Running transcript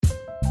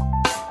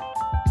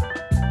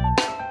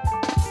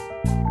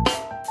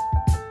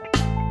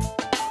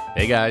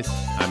Hey guys,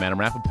 I'm Adam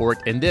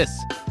Rappaport, and this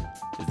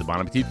is the Bon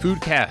Appetit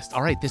Foodcast.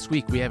 All right, this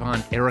week we have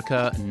on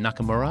Erica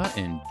Nakamura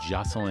and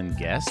Jocelyn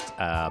Guest,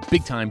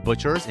 big-time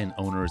butchers and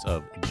owners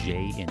of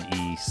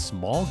J&E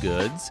Small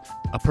Goods,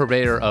 a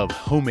purveyor of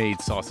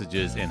homemade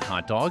sausages and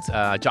hot dogs.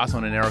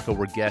 Jocelyn and Erica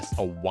were guests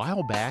a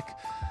while back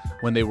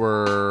when they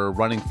were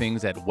running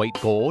things at White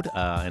Gold,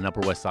 an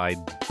Upper West Side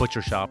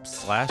butcher shop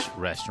 /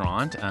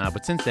 restaurant.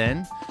 But since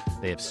then,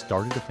 they have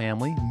started a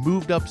family,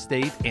 moved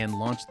upstate, and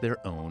launched their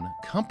own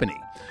company.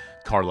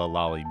 Carla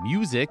Lally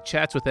Music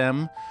chats with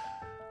them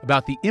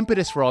about the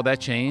impetus for all that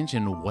change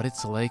and what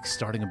it's like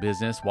starting a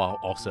business while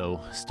also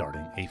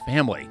starting a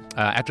family.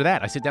 After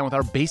that, I sit down with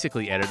our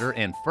Basically editor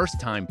and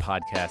first-time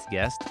podcast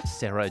guest,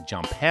 Sarah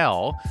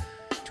Jumpel,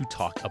 to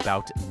talk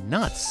about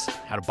nuts,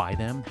 how to buy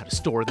them, how to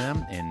store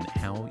them, and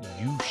how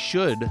you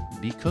should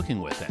be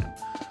cooking with them.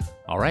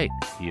 All right,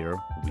 here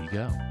we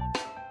go.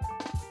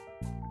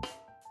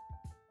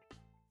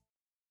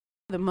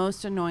 The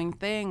most annoying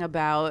thing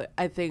about,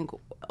 I think,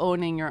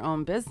 owning your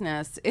own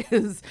business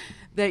is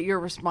that you're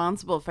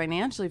responsible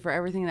financially for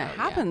everything that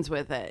happens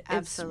with it.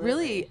 Absolutely. It's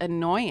really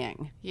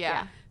annoying.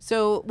 Yeah.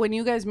 So when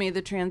you guys made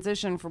the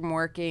transition from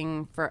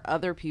working for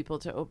other people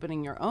to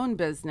opening your own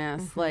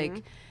business,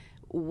 like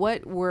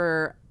what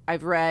were,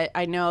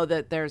 I know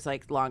that there's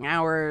like long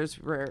hours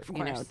where,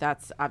 you know,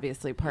 that's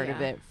obviously part of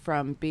it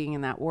from being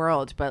in that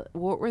world, but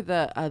what were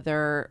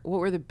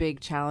the big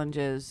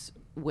challenges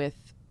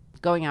with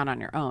going out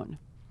on your own?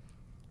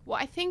 Well,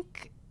 I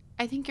think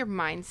your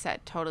mindset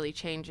totally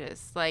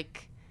changes.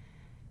 Like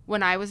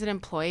when I was an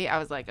employee, I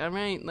was like, all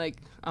right, like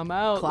I'm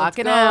out.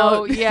 Clocking let's go.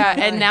 out. Yeah.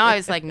 And now I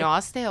was like, no,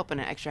 I'll stay open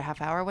an extra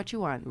half hour. What you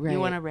want? Right. You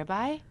want a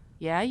ribeye?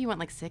 Yeah. You want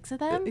like 6 of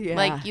them? Yeah.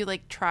 Like you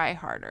like try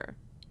harder.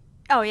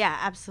 Oh, yeah,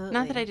 absolutely.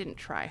 Not that I didn't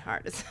try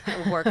hard as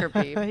a worker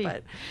bee,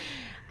 but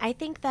I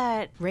think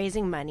that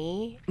raising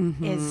money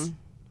is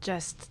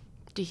just,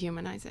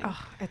 dehumanizing.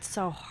 oh, it's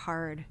so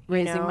hard.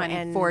 Raising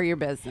money for your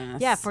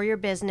business. Yeah, for your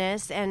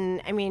business.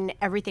 And I mean,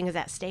 everything is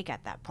at stake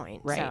at that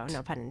point. Right. So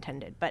no pun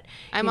intended. But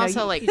I'm you know,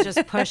 also like- you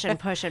just push and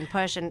push and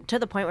push, and to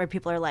the point where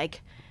people are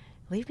like,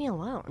 leave me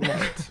alone.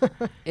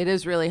 It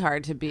is really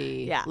hard to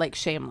be Yeah. like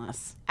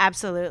shameless.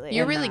 Absolutely.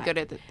 You're And really that- good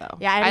at it though.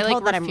 Yeah, I'm I like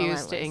told that I'm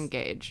refuse to relentless.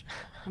 engage.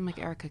 I'm like,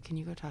 Erica, can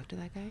you go talk to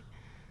that guy?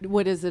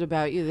 What is it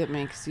about you that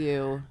makes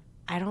you...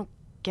 I don't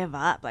give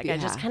up. Like I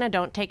just Yeah. kind of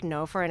don't take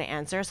no for an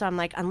answer. So I'm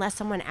like, unless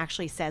someone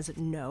actually says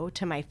no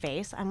to my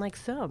face, I'm like,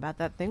 so about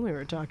that thing we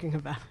were talking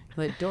about.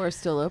 The door's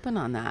still open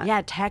on that.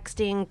 Yeah,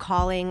 texting,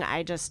 calling,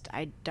 I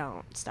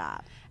don't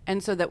stop.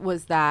 And so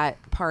was that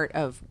part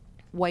of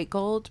White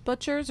Gold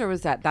Butchers, or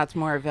was that's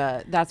more of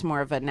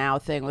a now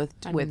thing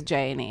with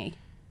J&E?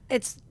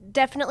 It's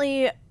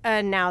definitely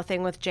a now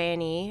thing with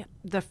J&E.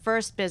 The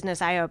first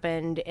business I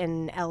opened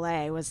in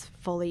LA was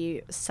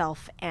fully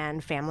self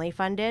and family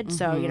funded.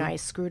 So, you know, I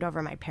screwed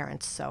over my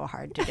parents so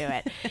hard to do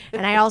it.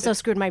 And I also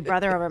screwed my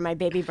brother over, my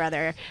baby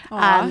brother.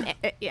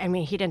 I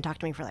mean, he didn't talk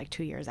to me for like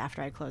 2 years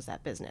after I closed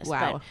that business.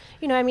 Wow. But,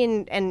 you know, I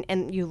mean,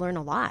 and you learn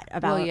a lot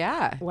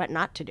about what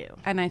not to do.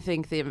 And I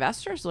think the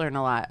investors learn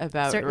a lot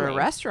about Certainly. a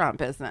restaurant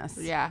business.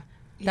 Yeah.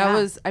 That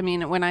was, I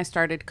mean, when I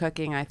started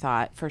cooking, I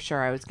thought for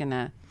sure I was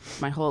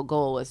my whole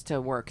goal was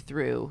to work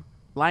through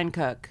line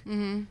cook,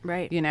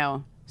 Right. you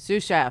know,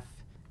 sous chef,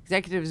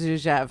 executive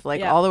sous chef,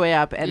 like all the way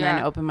up, and then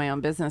Yeah. open my own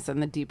business.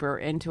 And the deeper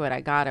into it I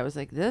got, I was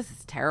like, this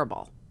is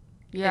terrible.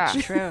 Yeah.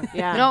 It's true.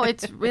 Yeah. No,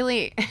 it's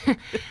really,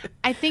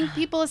 I think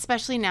people,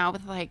 especially now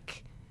with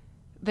like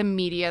the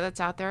media that's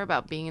out there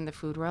about being in the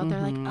food world, they're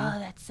like, oh,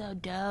 that's so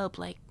dope.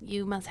 Like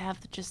you must have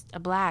just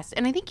a blast.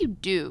 And I think you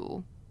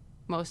do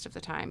most of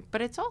the time,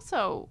 but it's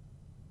also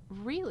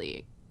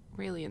really,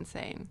 really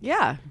insane.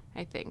 Yeah.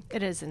 I think.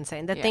 It is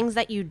insane. The Yeah. things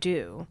that you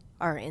do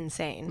are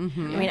insane. I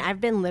mean, I've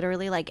been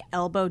literally like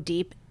elbow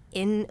deep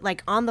in,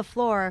 like on the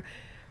floor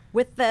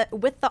with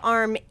the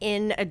arm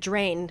in a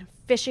drain,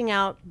 fishing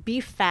out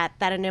beef fat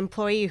that an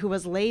employee who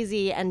was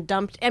lazy and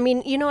dumped. I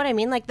mean, you know what I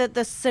mean? Like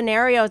the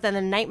scenarios and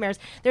the nightmares.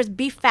 There's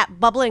beef fat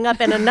bubbling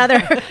up in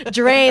another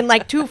drain,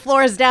 like 2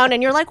 floors down,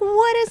 and you're like,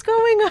 what is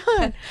going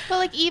on? But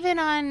like even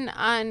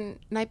on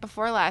night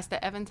before last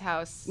at Evan's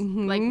house,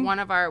 like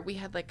we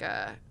had like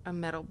a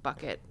metal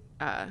bucket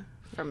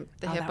from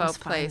the Oh, that Hippo was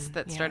place fun.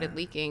 that started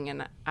leaking,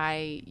 and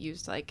I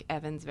used like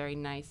Evan's very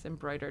nice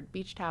embroidered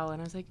beach towel,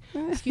 and I was like,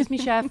 excuse me,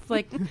 chef,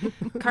 like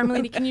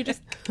Carmelita, can you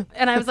just,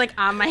 and I was like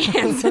on my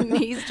hands and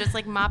knees just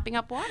like mopping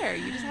up water.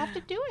 You just have to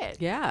do it.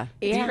 Yeah.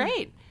 It's Yeah.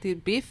 great. The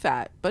beef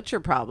fat,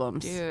 butcher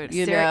problems. Dude,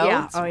 you know?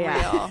 Yeah. It's Oh,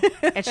 yeah. real.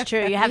 It's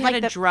true. You have We had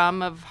like a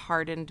drum of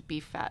hardened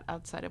beef fat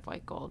outside of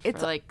White Gold for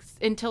like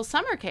until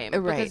summer came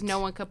Right. because no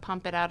one could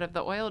pump it out of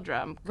the oil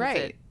drum. 'cause Right.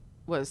 it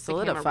Was became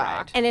a solidified.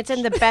 rock. And it's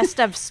in the best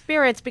of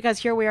spirits because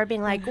here we are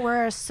being like,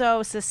 we're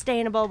so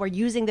sustainable. We're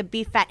using the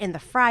beef fat in the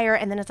fryer.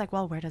 And then it's like,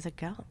 well, where does it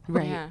go?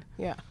 Right. Yeah.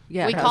 Yeah.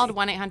 Yeah. We because- called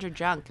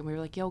 1-800-JUNK and we were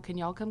like, yo, can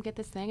y'all come get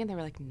this thing? And they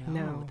were like,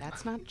 no.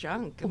 That's not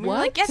junk. And we were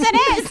like, yes, it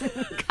is.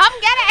 Come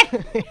get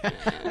it.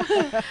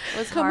 It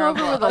was Come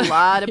horrible. over with a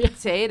lot of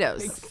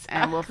potatoes.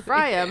 and we'll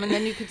fry them, and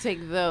then you could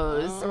take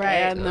those Right,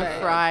 and the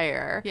right.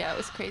 fryer. Yeah, it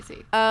was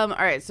crazy. All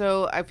right,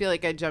 so I feel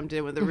like I jumped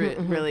in with a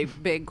really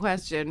big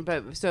question,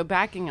 but so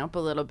backing up a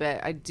little bit,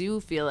 I do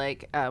feel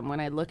like when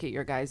I look at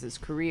your guys'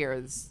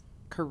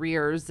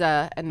 careers,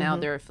 and now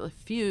they're a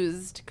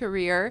fused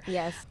career.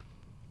 Yes.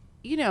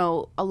 You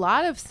know, a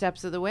lot of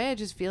steps of the way, I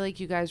just feel like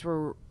you guys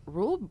were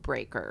rule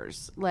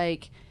breakers.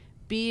 Like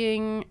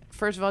being,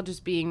 first of all,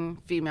 just being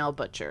female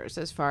butchers,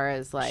 as far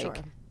as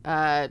like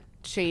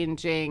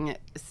changing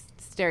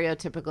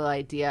stereotypical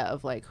idea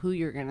of like who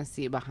you're going to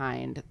see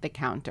behind the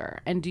counter.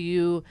 And do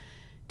you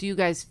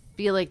guys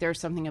feel like there's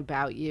something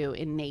about you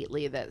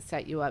innately that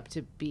set you up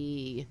to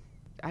be,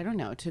 I don't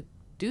know, to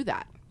do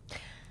that?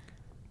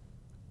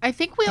 I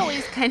think we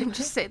always kind of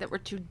just say that we're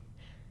too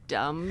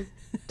dumb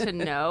to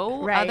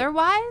know Right.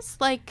 otherwise.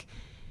 Like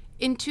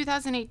in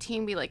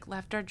 2018, we like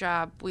left our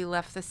job, we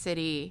left the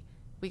city,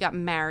 we got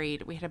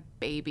married, we had a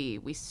baby,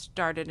 we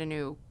started a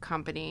new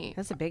company.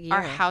 That's a big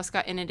Our year. house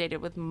got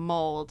inundated with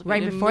mold. We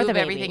Right had to before the move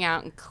baby. everything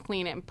out and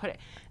clean it and put it.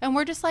 And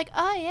we're just like,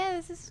 oh yeah,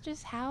 this is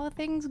just how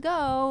things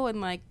go. And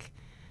like,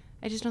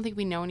 I just don't think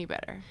we know any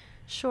better.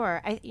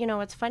 Sure.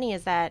 What's funny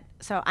is that,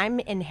 so I'm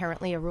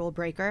inherently a rule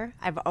breaker.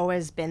 I've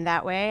always been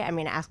that way. I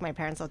mean, ask my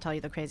parents, they'll tell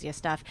you the craziest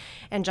stuff.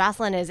 And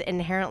Jocelyn is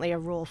inherently a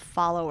rule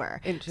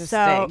follower. Interesting.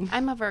 So,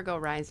 I'm a Virgo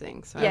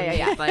rising, so Yeah, I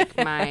yeah, need like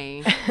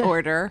my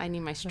Order. I need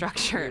my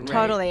structure. And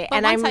Totally. But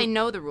And once I'm- I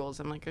know the rules,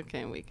 I'm like,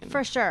 okay, we can.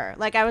 for sure.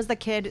 Like, I was the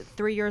kid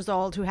 3 years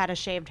old who had a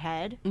shaved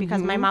head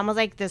because my mom was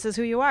like, this is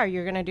who you are.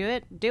 You're going to do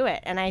it. Do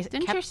it. And I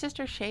Didn't kept your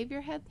sister shave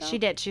your head though? She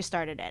did. She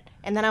started it.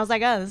 And then I was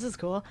like, oh, this is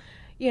cool.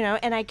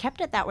 And I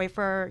kept it that way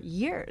for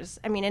years.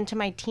 I mean, into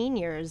my teen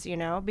years,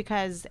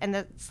 because, and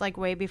that's like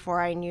way before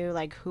I knew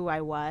like who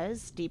I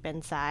was deep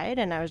inside.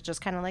 And I was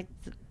just kind of like,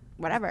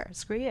 whatever,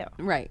 screw you.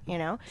 Right.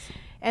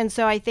 And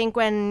so I think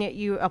when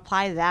you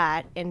apply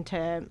that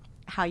into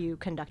how you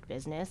conduct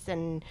business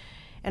and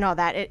all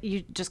that,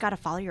 you just got to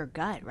follow your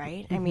gut,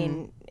 right? I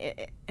mean,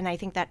 and I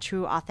think that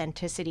true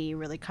authenticity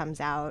really comes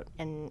out,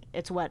 and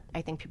it's what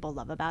I think people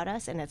love about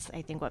us, and it's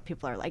I think what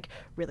people are like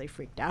really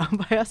freaked out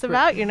by us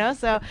about,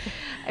 So,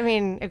 I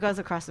mean, it goes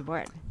across the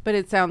board. But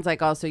it sounds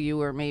like also you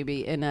were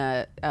maybe in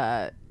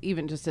a,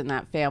 even just in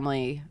that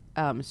family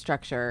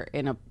structure,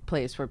 in a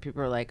place where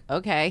people are like,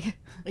 okay,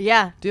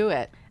 Yeah, do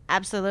it.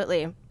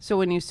 absolutely. So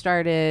when you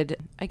started,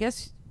 I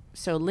guess,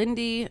 so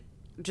Lindy,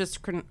 just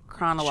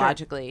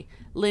chronologically,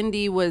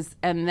 Lindy was,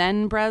 and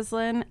then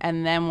Breslin,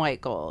 and then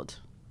White Gold.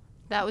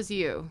 That was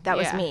you. That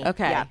was Yeah. me.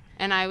 Okay. Yeah.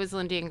 And I was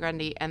Lindy and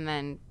Grundy, and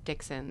then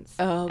Dixon's,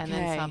 Oh, and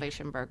then okay.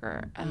 Salvation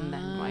Burger, and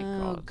then White Oh,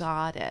 Gold.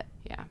 got it.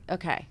 Yeah.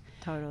 Okay.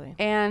 Totally.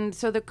 And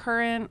so the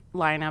current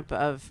lineup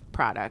of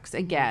products,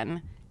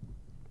 again,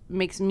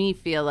 makes me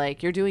feel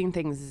like you're doing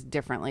things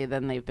differently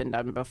than they've been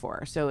done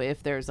before. So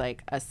if there's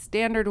like a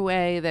standard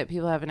way that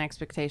people have an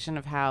expectation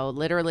of how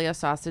literally a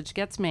sausage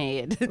gets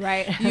made,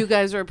 Right. you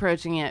guys are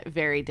approaching it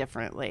very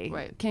differently.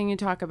 Right. Can you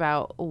talk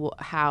about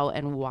how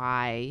and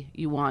why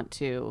you want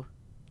to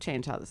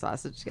change how the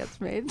sausage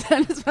gets made?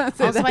 I just want to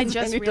say Also, that I as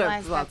just many times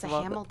realized as that's a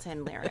possible.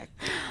 Hamilton lyric.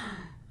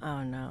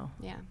 Oh no.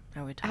 Yeah.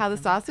 Are we talking How the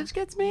about- sausage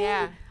gets made?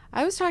 Yeah.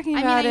 I was talking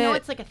I mean, about I know it.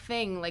 it's like a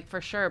thing, like for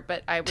sure,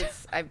 but I've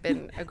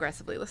been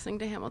aggressively listening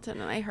to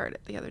Hamilton, and I heard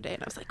it the other day,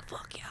 and I was like,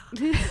 fuck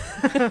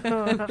yeah.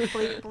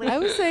 I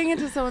was saying it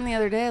to someone the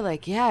other day,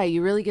 like, yeah,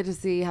 you really get to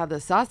see how the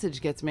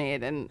sausage gets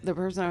made. And the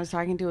person I was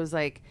talking to was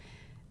like,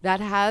 that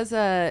has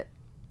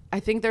I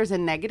think there's a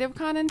negative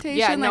connotation.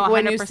 Yeah, no, like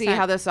when you see 100%.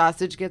 how the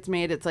sausage gets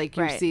made, it's like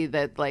you Right. see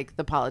that like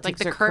the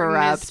politics the are curtain is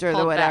corrupt or the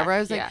pulled whatever. back, I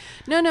was yeah.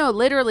 like, no,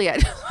 literally.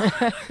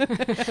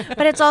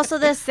 But it's also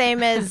the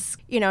same as,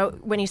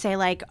 when you say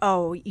like,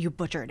 oh, you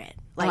butchered it.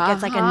 Like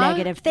it's like a Uh-huh.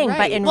 negative thing. But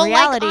Right. in Well,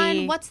 reality, like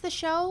on what's the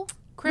show?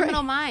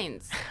 Criminal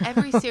Minds.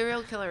 Every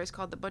serial killer is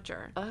called the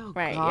Butcher. Oh,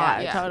 right,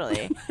 God. yeah,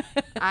 totally.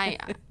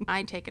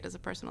 I take it as a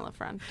personal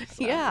affront.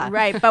 so. Yeah.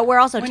 Right, but we're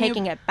also When you-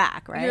 taking it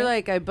back, right? You're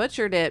like, I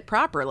butchered it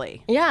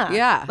properly. yeah.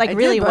 Yeah. Like I did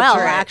really well,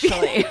 butcher it.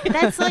 actually.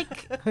 That's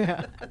like,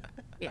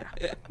 yeah.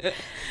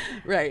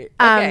 Right.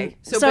 Um, Okay.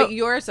 So, so-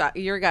 but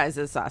your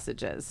guys'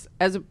 sausages,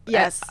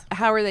 Yes.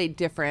 how are they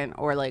different,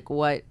 or like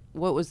what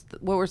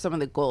were some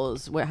of the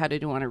goals? How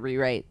did you want to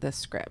rewrite the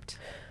script?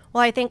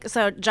 Well, I think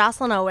so.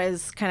 Jocelyn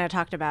always kind of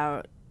talked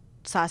about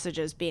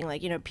sausages being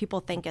like, people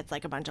think it's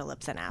like a bunch of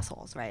lips and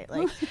assholes, right?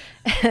 Like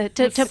to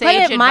put Sage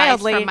it advice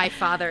mildly, from my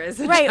father as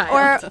a right?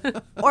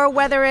 child. Or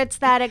whether it's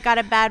that it got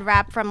a bad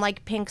rap from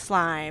like pink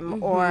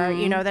slime, or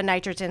the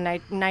nitrates and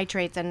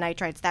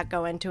nitrites that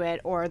go into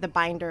it, or the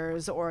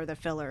binders, or the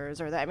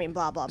fillers, or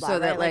blah blah blah. So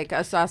that right? like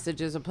a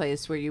sausage is a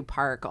place where you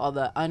park all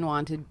the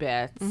unwanted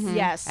bits.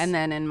 Yes. And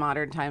then in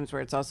modern times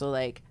where it's also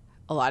like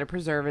a lot of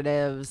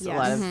preservatives, a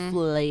lot Yes.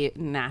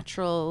 of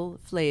natural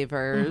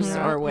flavors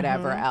or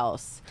whatever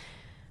else.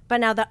 But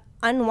now the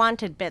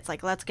unwanted bits,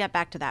 like let's get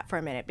back to that for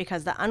a minute,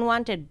 because the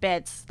unwanted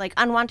bits, like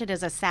unwanted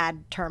is a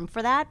sad term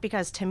for that,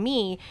 because to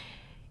me,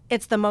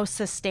 it's the most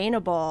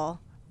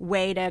sustainable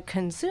way to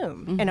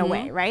consume in a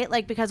way, right?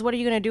 Like, because what are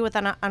you going to do with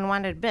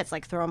unwanted bits?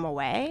 Like, throw them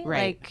away?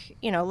 Right. Like,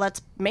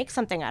 let's make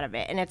something out of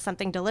it. And it's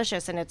something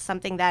delicious, and it's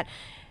something that,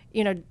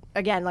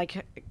 again,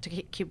 like, to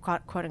keep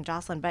quoting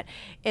Jocelyn, but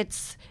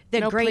it's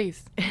the great...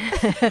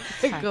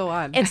 Please. Go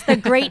on. It's the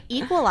great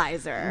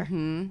equalizer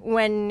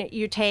when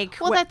you take...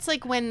 Well, that's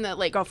like when the,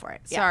 like... Go for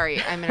it. Yeah.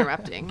 Sorry, I'm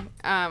interrupting.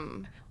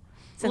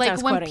 Since I like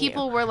was when quoting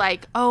people you. were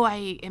like, oh,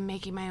 I am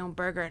making my own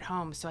burger at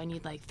home, so I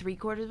need like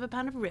 3/4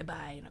 pound of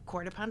ribeye and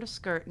 1/4 pound of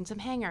skirt and some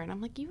hanger. And I'm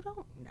like, you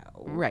don't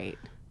know. Right.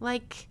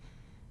 Like,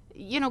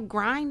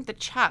 grind the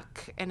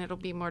chuck and it'll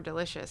be more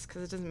delicious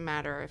because it doesn't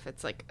matter if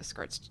it's like a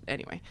skirt.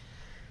 Anyway,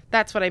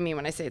 that's what I mean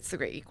when I say it's the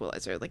great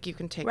equalizer. Like, you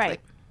can take Right.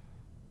 like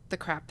the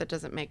crap that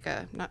doesn't make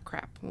not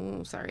crap.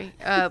 Ooh, sorry.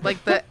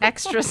 Like the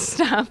extra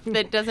stuff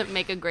that doesn't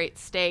make a great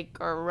steak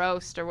or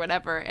roast or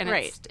whatever. And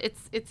Right.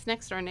 it's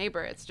next door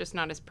neighbor. It's just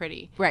not as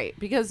pretty. Right,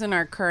 because in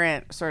our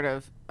current sort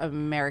of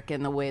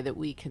American, the way that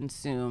we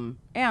consume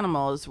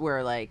animals,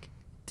 we're like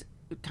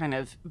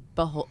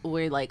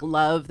we like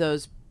love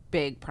those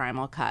big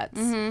primal cuts,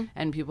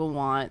 and people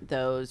want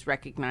those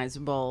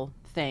recognizable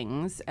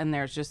things, and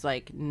there's just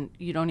like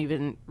you don't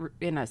even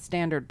in a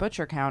standard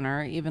butcher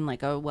counter, even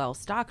like a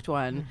well-stocked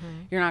one,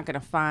 you're not going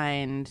to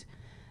find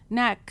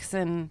necks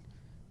and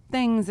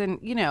things and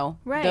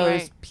Right.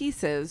 those Right.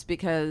 pieces,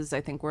 because I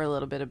think we're a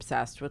little bit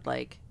obsessed with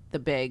like the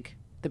big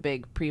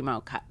primo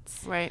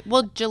cuts. Right.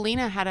 Well,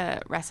 Jelena had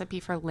a recipe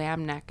for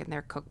lamb neck in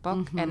their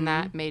cookbook, and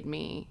that made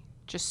me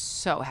just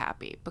so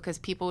happy because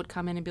people would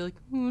come in and be like,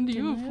 oh, do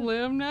you have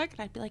lamb neck?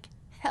 And I'd be like,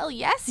 hell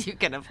yes, you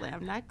can have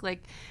lamb neck.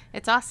 Like,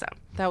 it's awesome.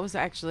 That was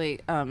actually,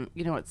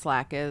 you know what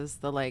Slack is?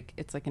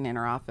 It's like an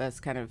interoffice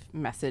kind of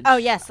message. Oh,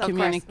 yes, of course.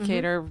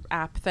 communicator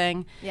app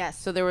thing. Yes.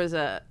 So there was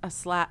a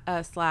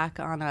Slack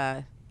on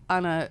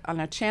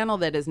a channel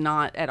that is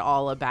not at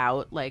all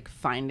about like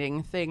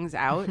finding things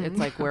out. It's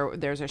like where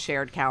there's a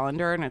shared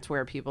calendar, and it's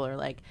where people are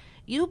like,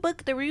 you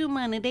book the room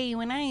on a day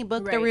when I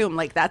book the Right. room.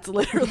 Like, that's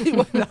literally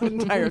what that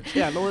entire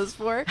channel is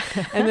for.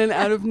 And then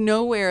out of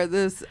nowhere,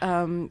 this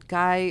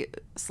guy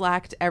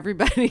Slacked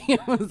everybody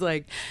and was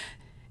like,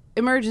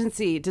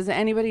 emergency, does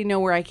anybody know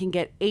where I can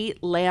get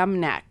 8 lamb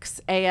necks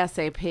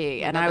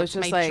ASAP? And I was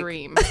That's just my like,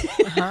 dream.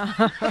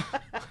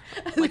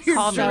 like,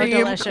 call me. So dream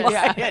delicious.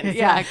 client.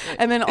 Yeah. Exactly.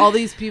 And then all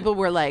these people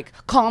were like,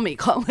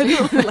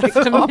 literally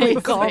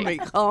like,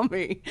 call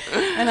me.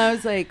 And I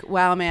was like,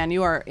 wow, man,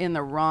 you are in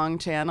the wrong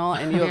channel,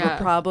 and you have Yeah.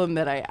 a problem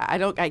that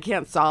I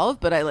can't solve,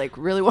 but I like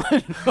really want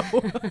to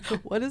know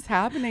what is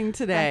happening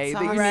today.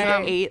 That's That you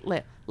awesome. need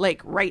 8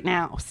 like right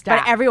now. But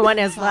Stat. everyone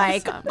is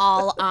like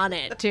all on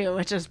it too,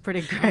 which is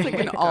pretty great. Like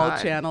an all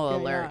channel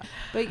alert.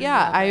 But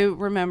yeah, I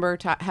remember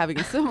having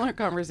a similar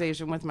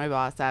conversation with my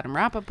boss, Adam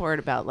Rappaport,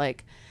 about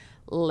like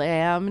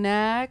lamb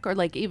neck or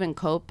like even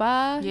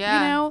copa,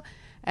 Yeah.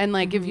 And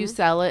like if you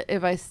sell it,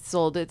 if I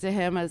sold it to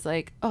him as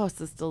like, oh, it's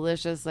this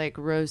delicious, like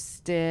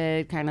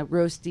roasted, kind of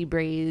roasty,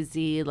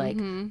 braisy, like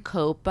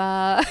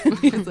copa.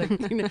 He's like,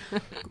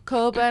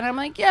 copa. And I'm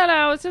like, yeah,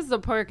 no, it's just the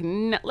pork,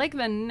 like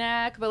the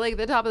neck, but like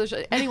the top of the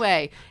shoulder.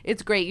 Anyway,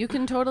 it's great. You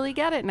can totally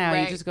get it now.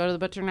 Right. You just go to the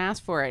butcher and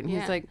ask for it. And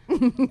he's Yeah. like,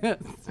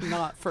 it's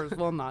not, first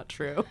of all, not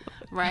true.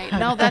 Right.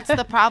 No, that's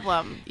the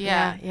problem.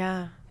 Yeah.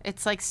 Yeah.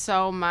 It's like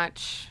so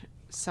much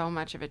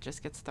of it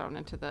just gets thrown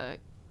into the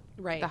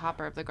Right.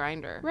 hopper of the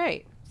grinder.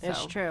 Right. It's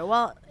So- true.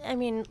 Well, I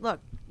mean,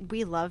 look,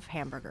 we love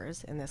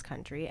hamburgers in this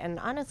country, and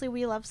honestly,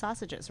 we love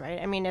sausages,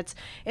 right? I mean, it's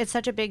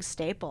such a big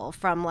staple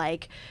from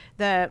like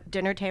the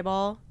dinner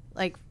table,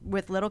 like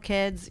with little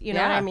kids. You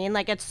know what Yeah. I mean?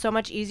 Like, it's so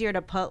much easier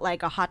to put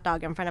like a hot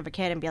dog in front of a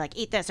kid and be like,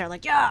 "Eat this," or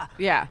like, "Yeah."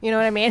 Yeah. You know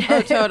what I mean?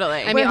 Oh,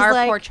 totally. I mean, Whereas, our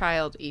like, poor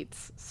child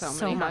eats so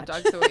many hot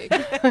much. dogs a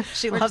week.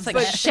 she loves like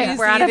But shit. she's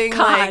We're out of eating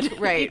cod. like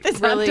right, This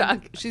hot really.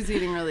 dog. She's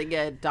eating really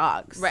good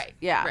dogs. Right,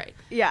 Yeah. right.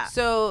 Yeah.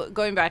 So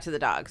going back to the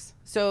dogs.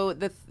 So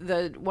the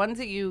ones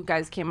that you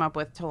guys came up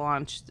with to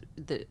launch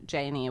the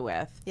Janie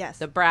with. Yes.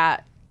 The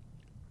brat,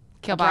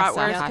 Kielbasa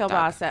bratwurst, hot dog.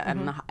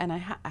 kielbasa, and I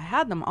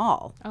had them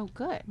all. Oh,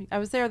 good. I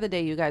was there the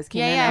day you guys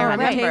came Yeah, in. yeah, I I had a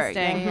remember.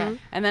 tasting, Yeah, yeah.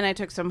 and then I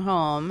took some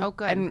home. Oh,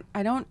 good. And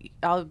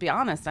I'll be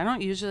honest, I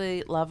don't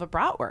usually love a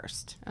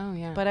bratwurst. Oh,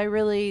 yeah. But I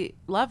really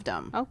loved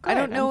them. Oh, I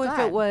don't good. know I'm if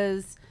glad. it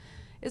was.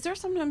 Is there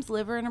sometimes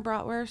liver in a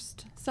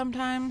bratwurst?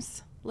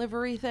 Sometimes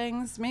livery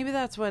things. Maybe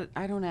that's what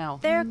I don't know.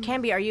 There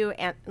can be. Are you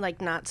like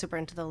not super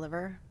into the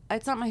liver?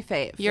 It's not my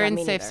fave. You're in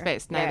me safe neither.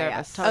 space. Yeah, Neither yeah, of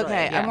us. totally.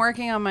 Okay, Yeah. I'm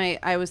working on my.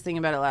 I was thinking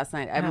about it last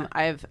night.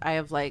 I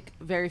have like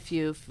very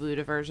few food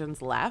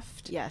aversions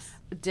left. Yes.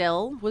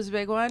 Dill was a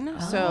big one,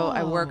 so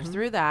I worked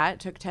through that. It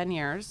took 10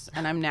 years,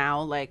 and I'm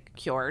now like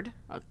cured.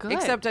 good.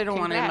 Except I don't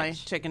want it in my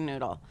Congrats. chicken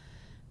noodle.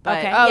 But,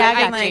 Okay. Oh, yeah,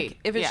 I and got you. like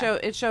if it Yeah.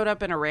 it showed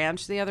up in a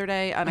ranch the other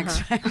day,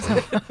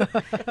 unexpected.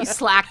 You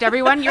slacked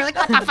everyone. You're like,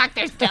 what the fuck?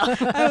 There's still.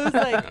 I was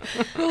like,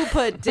 who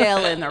put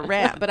dill in the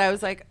ranch? But I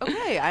was like,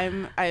 okay,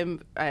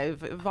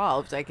 I've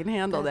evolved. I can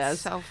handle That's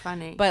this. so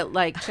funny. But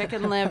like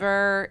chicken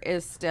liver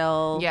is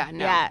still Yeah,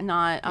 no. Yeah.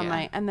 not on Yeah.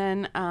 my. And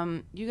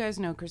then you guys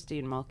know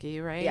Christine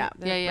Mulkey, right? Yeah.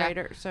 The Yeah, yeah.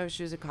 writer. So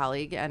she was a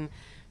colleague, and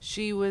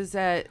she was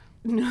at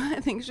I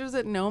think she was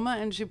at Noma,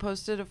 and she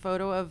posted a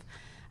photo of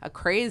a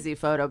crazy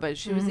photo, but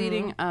she was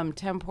eating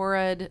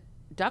tempura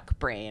duck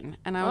brain,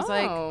 and I was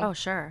like, Oh,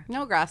 sure.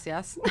 no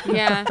gracias.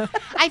 Yeah.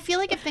 I feel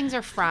like if things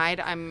are fried,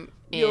 I'm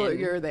in.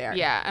 You're there.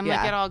 Yeah. I'm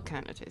like, Yeah. it all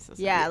kind of tastes the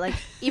same. Yeah, like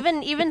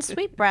even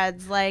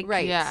sweetbreads, like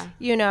Right. Yeah.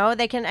 you know,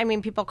 they can. I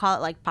mean, people call it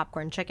like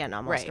popcorn chicken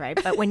almost, Right.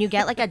 right? But when you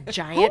get like a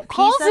giant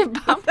calls piece of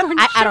it popcorn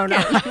I don't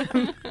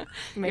know.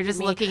 You're just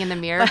looking in the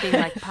mirror being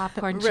like,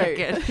 popcorn Right.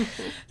 chicken.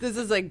 This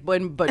is like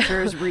when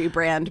butchers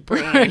rebrand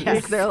brains.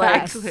 Yes, They're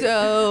like, exactly.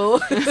 so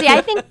See,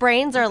 I think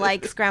brains are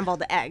like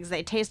scrambled eggs.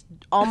 They taste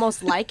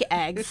almost like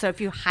eggs. So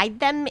if you hide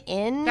them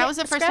in, That was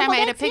the first time I scrambled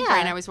ate a eggs, pig yeah.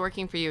 brain. I was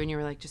working for you, and you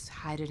were like, just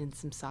hide it in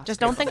some sauce. Just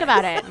don't think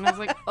about it. And I was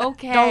like,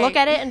 okay. Don't look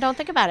at it and don't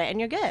think about it, and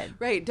you're good.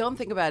 right. Don't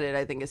think about it.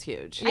 I think is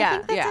huge. Yeah. I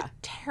think that's Yeah. a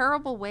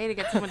terrible way to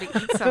get someone to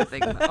eat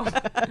something, though.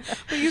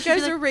 But you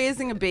guys are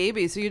raising a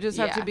baby, so you just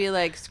have to Yeah. be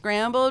like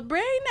scrambled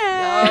brain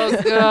Oh,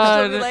 eggs.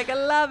 God. She'll be like, I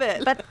love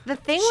it. But the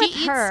thing She with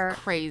eats her,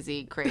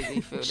 crazy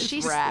food. It's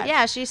she rad.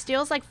 yeah, she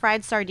steals like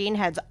fried sardine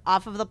heads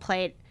off of the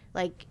plate,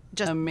 like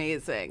just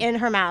Amazing. in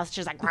her mouth.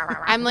 She's like, "Rah, rah,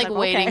 rah." I'm like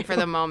waiting okay. for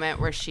the moment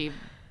where she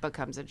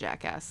becomes a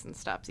jackass and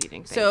stops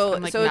eating things. So,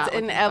 I'm, like, so it's not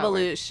an looking forward.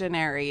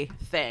 evolutionary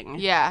thing.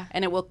 Yeah.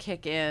 And it will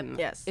kick in.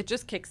 Yes. It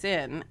just kicks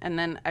in. And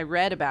then I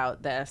read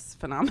about this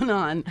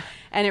phenomenon,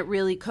 and it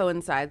really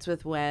coincides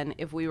with when,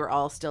 if we were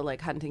all still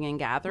like hunting and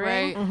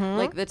gathering, Right.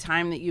 like the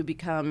time that you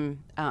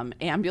become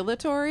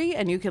ambulatory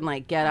and you can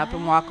like get up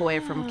and walk away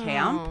from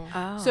camp.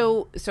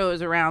 So it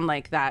was around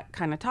like that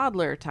kind of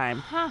toddler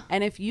time.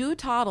 And if you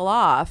toddle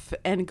off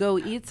and go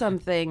eat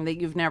something that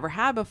you've never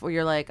had before,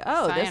 you're like,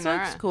 oh, this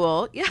Sayonara. looks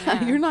cool.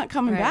 Yeah, you're not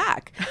coming Right.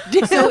 back.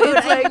 So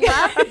it's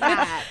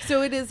like,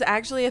 so it is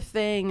actually a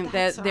thing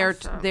that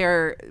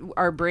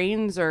our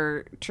brains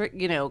are,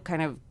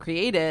 kind of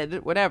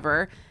created,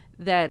 whatever,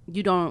 that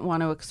you don't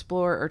want to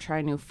explore or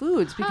try new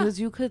foods because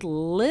you could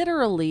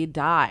literally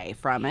die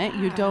from it.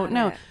 You don't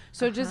know.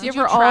 So just Did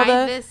for you all try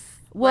the this?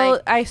 well,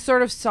 like, I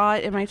sort of saw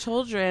it in my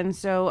children,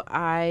 so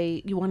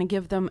you want to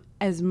give them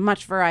as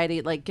much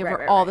variety, like give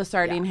her all the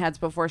sardine heads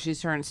before she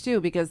turns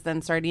 2, because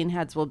then sardine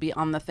heads will be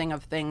on the thing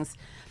of things,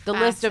 the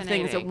list of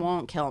things that Fascinating.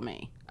 won't kill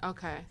me.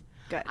 okay.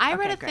 Good. I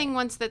read Okay, a great. thing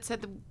once that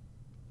said the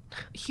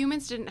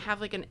humans didn't have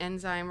like an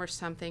enzyme or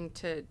something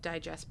to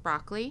digest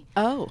broccoli.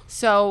 Oh,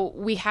 So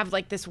we have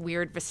like this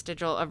weird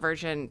vestigial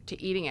aversion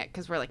to eating it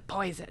because we're like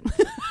poison.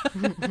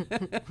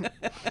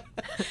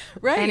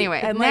 right.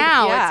 Anyway, And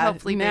now it's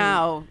hopefully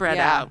being bred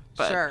out,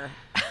 but- Sure.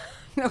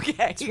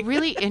 Okay. It's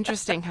really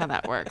interesting how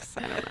that works.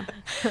 I don't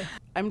know.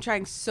 I'm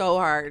trying so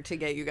hard to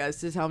get you guys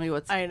to tell me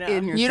what's I know.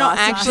 in your You don't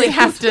sausage. actually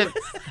have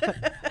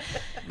to,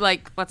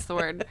 like, what's the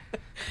word?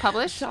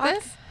 Publish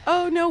this?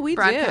 Oh no, we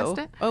Broadcast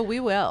do. it? Oh, we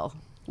will.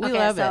 We Okay,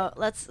 love so it.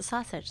 let's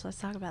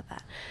talk about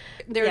that.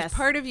 There's Yes.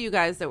 part of you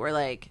guys that were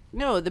like,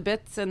 no, the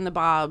bits and the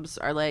bobs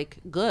are like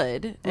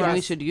good and we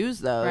Yes. should use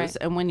those. Right.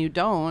 And when you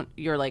don't,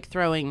 you're like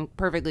throwing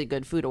perfectly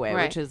good food away,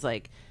 Right. which is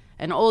like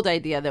an old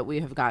idea that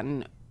we have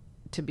gotten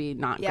to be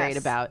not great Yes.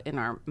 about in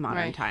our modern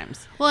Right.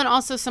 times. Well, and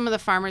also some of the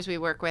farmers we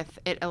work with,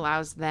 it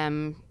allows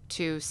them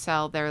to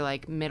sell their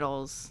like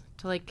middles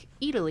to like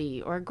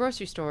Eataly or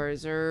grocery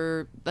stores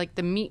or like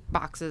the meat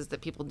boxes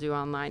that people do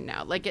online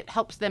now. Like it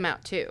helps them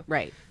out too.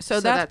 Right. So,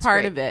 So that's that's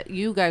part great. of it.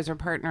 You guys are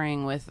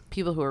partnering with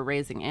people who are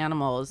raising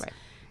animals. Right.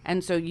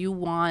 And so you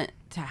want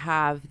to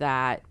have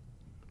that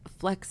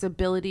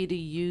flexibility to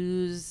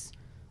use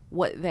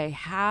what they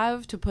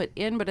have to put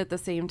in, but at the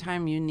same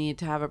time you need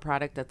to have a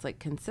product that's like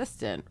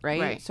consistent,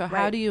 right? Right. So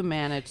how Right. do you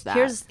manage that?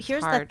 Here's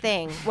the hard.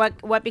 thing.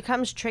 What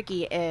becomes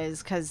tricky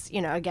is because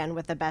again,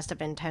 with the best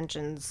of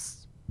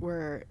intentions,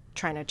 we're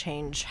trying to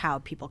change how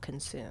people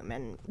consume,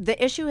 and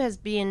the issue has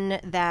been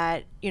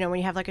that when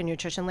you have like a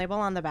nutrition label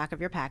on the back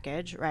of your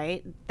package,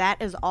 right? That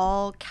is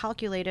all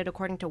calculated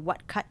according to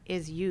what cut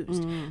is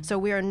used. So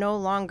we are no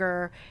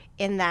longer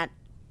in that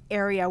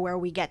area where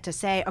we get to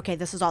say, okay,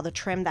 this is all the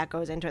trim that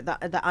goes into it.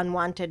 The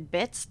unwanted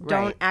bits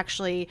don't Right.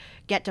 actually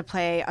get to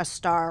play a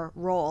star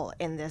role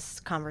in this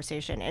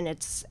conversation, and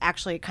it's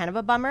actually kind of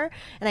a bummer.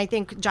 And I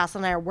think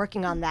Jocelyn and I are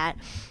working on that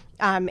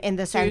in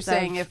the So you're sense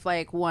saying of if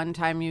like one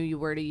time you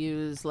were to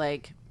use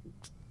like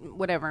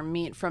whatever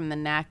meat from the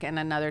neck and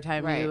another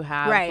time Right. you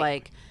have Right.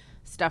 like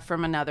stuff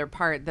from another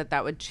part,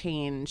 that would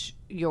change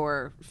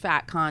your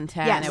fat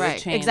content. Yes, it right.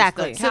 would change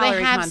Exactly. the So they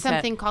calorie have content.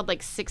 something called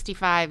like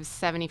 65s,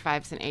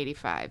 75s, and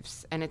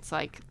 85s. And it's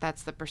like,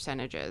 that's the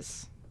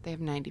percentages. They have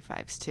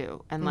 95s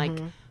too. And like,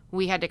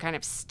 we had to kind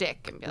of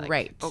stick and be like,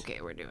 Right. okay,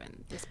 we're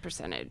doing this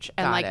percentage.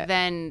 And Got like, it.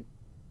 then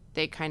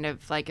they kind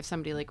of like, if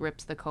somebody like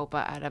rips the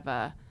copa out of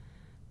a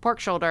pork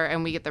shoulder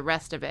and we get the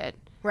rest of it,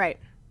 right.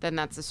 then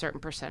that's a certain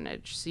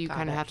percentage. So you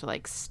kind of have to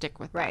like stick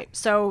with Right.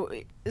 So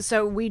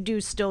we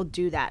do still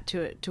do that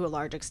to a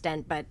large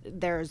extent, but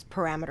there's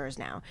parameters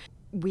now.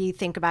 we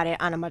think about it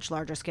on a much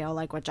larger scale,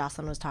 like what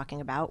Jocelyn was talking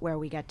about, where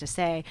we get to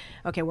say,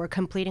 okay, we're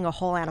completing a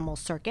whole animal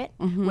circuit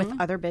with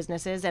other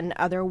businesses and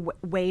other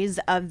ways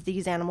of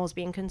these animals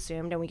being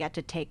consumed, and we get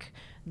to take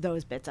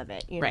those bits of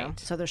it, you know, Right.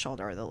 so the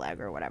shoulder or the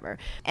leg or whatever.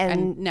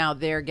 And now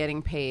they're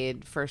getting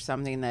paid for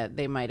something that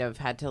they might have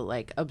had to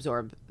like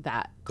absorb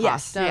that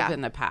Yes. cost of Yeah.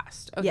 in the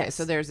past. Okay, Yes.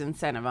 so there's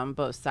incentive on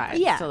both sides.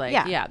 Yeah, So like,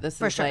 yeah, this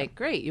for is sure. like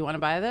great. You want to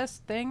buy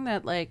this thing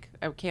that like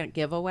I can't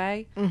give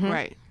away?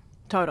 Right.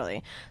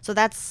 Totally. So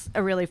that's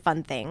a really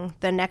fun thing.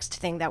 The next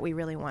thing that we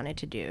really wanted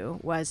to do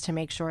was to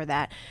make sure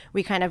that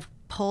we kind of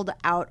pulled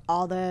out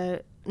all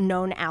the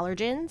known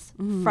allergens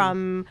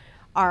from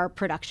our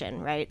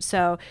production, right?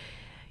 So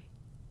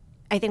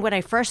I think when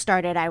I first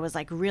started, I was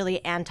like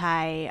really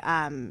anti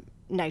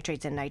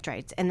nitrates and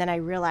nitrites. And then I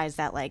realized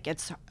that like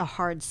it's a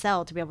hard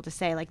sell to be able to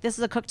say like, this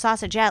is a cooked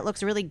sausage. Yeah, it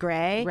looks really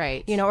gray.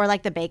 Right. You know, or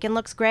like the bacon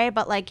looks gray,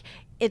 but like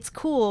it's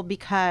cool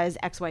because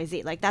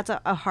XYZ. Like that's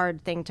a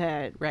hard thing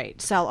to Right.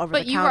 sell over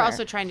But the you counter. were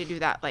also trying to do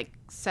that like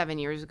 7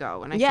 years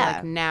ago, and I Yeah. feel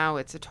like now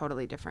it's a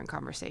totally different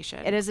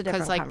conversation. It is a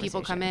different because like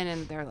people come conversation. in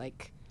and they're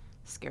like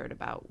scared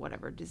about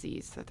whatever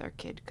disease that their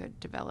kid could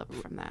develop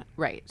from that.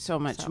 Right. So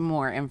much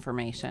more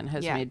information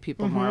has Yeah. made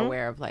people more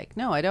aware of like,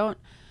 no, I don't.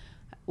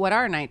 What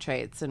are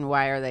nitrates and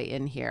why are they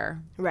in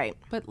here? Right.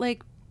 But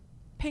like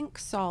pink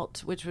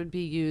salt, which would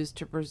be used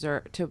to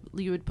preserve,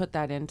 you would put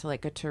that into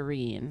like a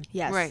tureen,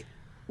 Yes. Right.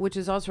 which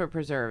is also a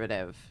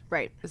preservative.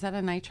 Right. Is that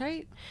a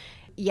nitrate?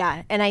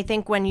 Yeah. And I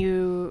think when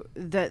you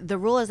the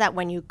rule is that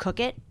when you cook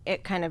it,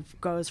 it kind of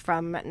goes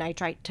from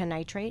nitrite to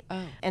nitrate.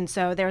 Oh. And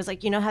so there's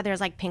like, you know how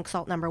there's like pink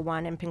salt number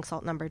 1 and pink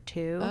salt number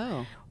 2?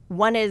 Oh.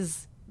 One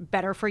is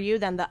better for you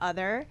than the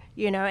other,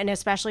 you know, and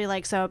especially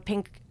like so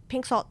pink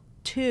salt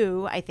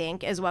 2, I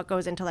think, is what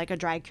goes into like a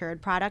dry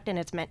cured product, and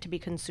it's meant to be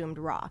consumed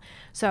raw.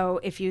 So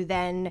if you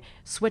then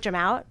switch them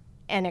out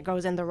and it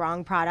goes in the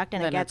wrong product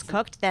and Then it gets it's-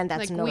 cooked, then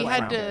that's Like no we way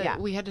had around to it. Yeah.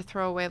 we had to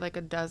throw away like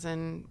a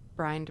dozen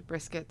brined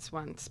briskets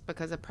once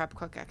because a prep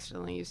cook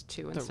accidentally used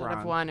 2 instead wrong-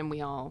 of 1, and we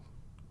all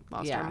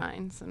lost Yeah. our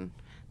minds. And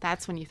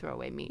that's when you throw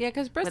away meat. Yeah,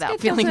 because without brisket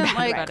feeling doesn't bad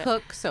like about it.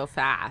 cook so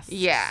fast.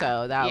 Yeah.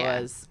 So that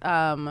Yeah. was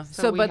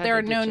So we but had there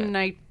to are no ditch it.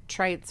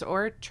 nitrates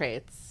or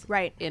traits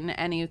Right. in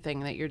anything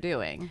that you're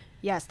doing.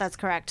 Yes, that's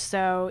correct.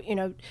 So, you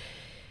know,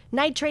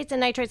 nitrates and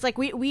nitrates, like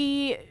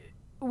we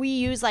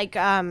use like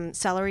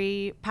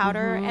celery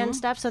powder and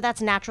stuff. So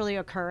that's naturally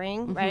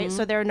occurring, right?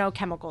 So there are no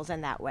chemicals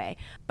in that way.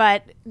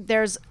 But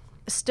there's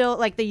still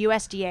like the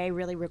USDA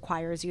really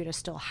requires you to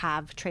still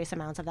have trace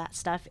amounts of that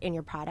stuff in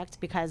your products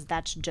because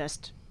that's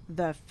just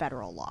the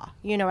federal law.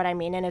 You know what I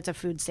mean? And it's a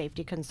food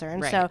safety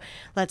concern. Right. So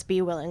let's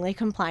be willingly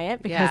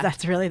compliant because Yeah.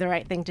 that's really the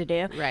right thing to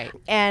do. Right.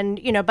 And,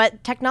 you know, but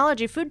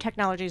food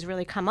technology has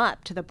really come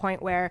up to the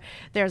point where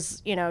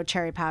there's, you know,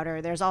 cherry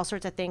powder, there's all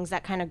sorts of things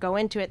that kind of go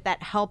into it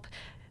that help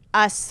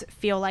us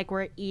feel like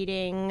we're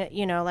eating,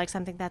 you know, like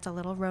something that's a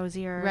little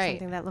rosier, Right.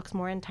 something that looks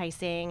more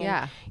enticing.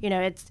 Yeah. And, you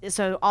know, it's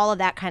so all of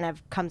that kind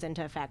of comes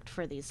into effect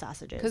for these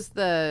sausages. Because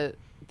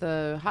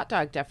the hot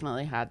dog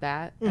definitely had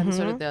that, and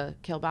so did the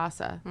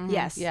kielbasa.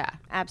 Yes. Yeah.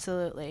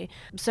 Absolutely.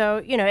 So,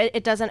 you know,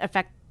 it doesn't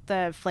affect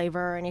the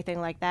flavor or anything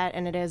like that.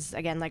 And it is,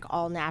 again, like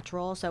all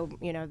natural. So,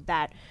 you know,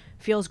 that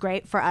feels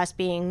great for us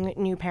being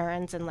new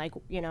parents and like,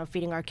 you know,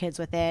 feeding our kids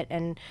with it.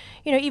 And,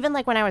 you know, even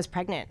like when I was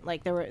pregnant,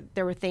 like there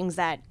were things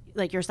that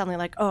like you're suddenly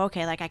like, oh,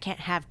 okay, like I can't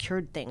have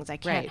cured things. I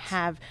can't Right.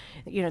 have,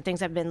 you know, things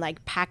that have been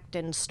like packed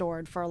and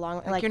stored for a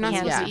long like You're not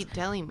cans. supposed to eat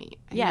deli meat.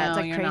 Yeah, it's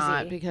No, like you're crazy.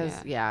 not because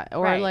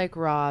or Right. like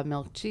raw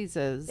milk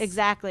cheeses.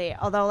 Exactly.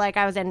 Although like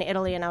I was in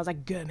Italy and I was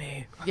like,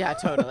 gimme. Yeah,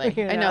 totally.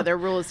 You I know know? there are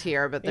rules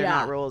here, but they're Yeah.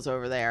 not rules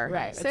over there.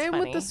 Right, it's Same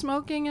with the funny.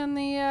 smoking and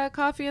the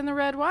coffee and the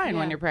red wine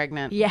when you're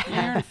pregnant. Yeah.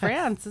 When you're in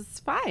France, it's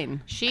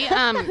fine. She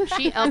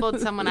elbowed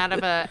someone out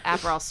of a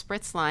Aperol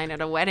spritz line at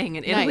a wedding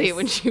in Italy Nice.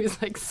 when she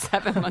was like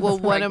 7 months Well,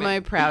 one of pregnant. my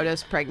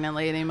proudest pregnant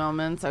lady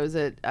moments, I was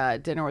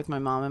at dinner with my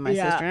mom and my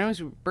Yeah. sister, and I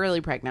was really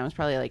pregnant. I was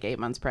probably like 8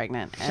 months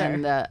pregnant.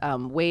 And the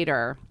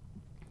waiter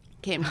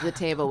came to the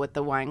table with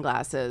the wine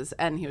glasses,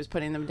 and he was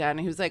putting them down, and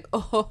he was like,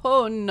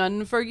 oh,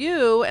 none for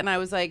you. And I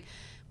was like,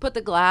 put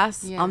the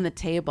glass on the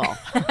table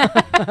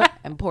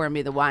and pour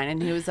me the wine.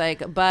 And he was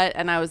like,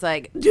 and I was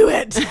like, do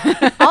it.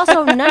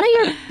 Also, none of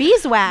your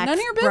beeswax, None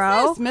of your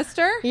bro. business,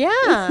 mister.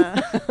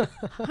 Yeah.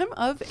 I'm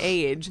of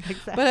age.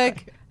 But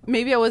like,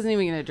 maybe I wasn't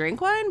even going to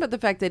drink wine, but the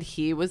fact that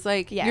he was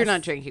like, Yes. you're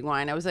not drinking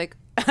wine. I was like,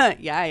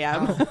 yeah, I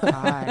am.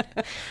 God.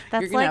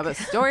 That's You're going to have a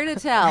story to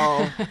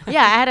tell.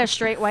 Yeah, I had a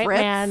straight white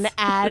Fritz. man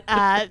at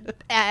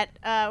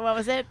what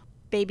was it?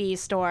 Baby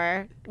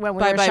store when we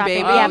Bye were bye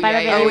shopping. baby. Yeah, bye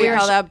bye yeah, baby. Oh, we We were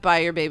call that buy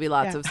your baby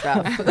lots of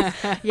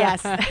stuff.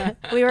 yes,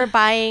 we were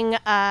buying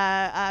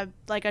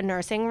like a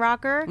nursing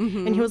rocker,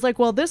 and he was like,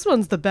 "Well, this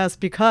one's the best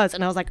because,"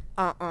 and I was like,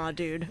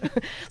 dude."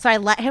 So I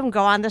let him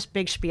go on this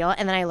big spiel,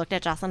 and then I looked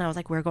at Jocelyn. And I was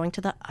like, "We're going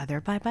to the other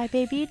Bye Bye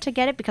Baby to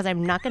get it because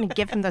I'm not going to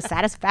give him the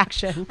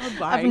satisfaction of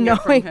buying it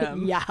from knowing."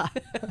 him. Yeah,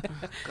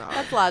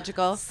 That's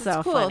logical. so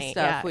That's cool funny.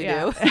 stuff we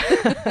Yeah.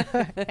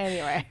 do.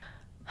 Anyway,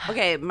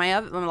 Okay, my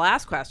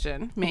last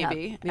question,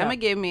 maybe. Yeah. Emma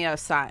gave me a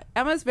sign.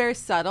 Emma's very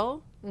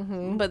subtle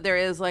but there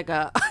is like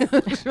a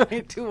trying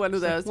to do one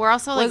of those. We're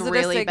also like Was it a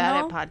really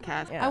bad signal? at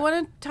podcasts. I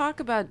want to talk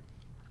about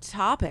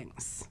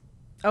toppings.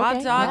 Hot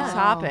Okay, dog yeah.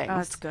 toppings. Oh,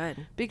 that's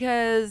good.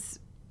 Because,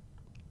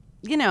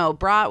 you know,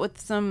 brought with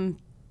some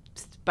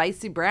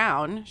spicy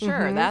brown.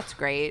 Sure, that's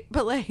great.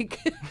 But like,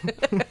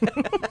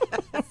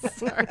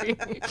 sorry.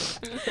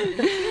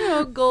 You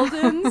know,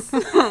 Goldens.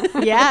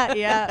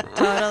 Yeah,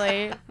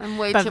 totally. I'm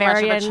way too much of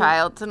Bavarian- a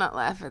child to not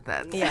laugh at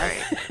that.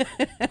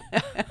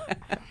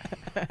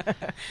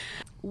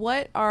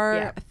 What are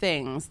Yeah.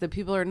 things that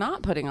people are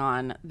not putting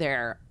on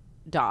their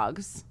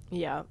dogs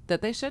Yeah.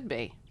 that they should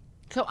be?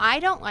 So I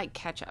don't like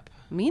ketchup.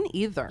 Me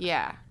either.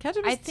 Yeah.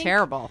 Ketchup I is think-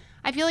 terrible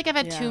I feel like I've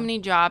had Yeah. too many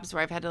jobs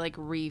where I've had to like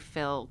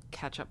refill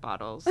ketchup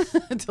bottles.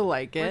 to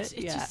like it.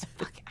 It's just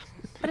fucking,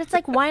 But it's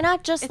like, why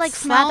not just It like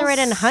slather it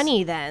in smells-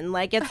 honey then?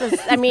 Like it's,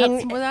 I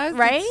mean,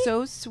 right? It's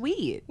so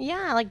sweet.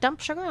 Yeah, like dump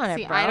sugar on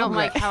see, it, bro. I don't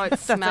like how it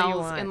That's what you smells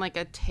want. in like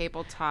a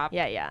tabletop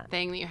Yeah.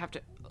 thing that you have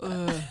to.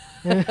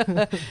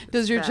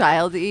 Does your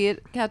child eat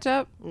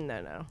ketchup?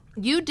 No.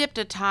 You dipped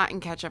a tot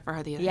in ketchup for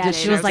her the other Yeah, day.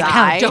 she and was I like,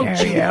 I- how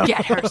dare you?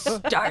 get her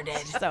started.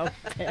 So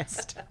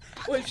pissed.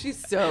 Was she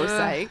so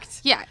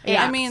psyched? Yeah,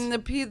 I mean,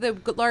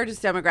 the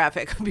largest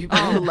demographic of people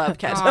who love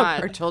ketchup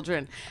God. are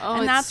children. Oh,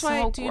 and it's that's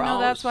why, so do you know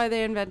that's gross. why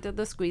they invented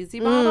the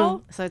squeezy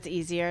bottle? So it's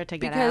easier to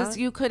get Because out.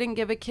 you couldn't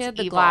give a kid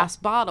the evil. glass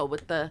bottle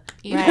with the,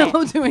 you Right.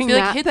 know, doing Be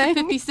like, that hit thing.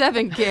 the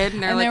 57, kid.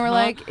 And, they're And like, they were huh?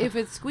 like, if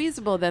it's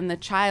squeezable, then the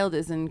child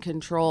is in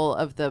control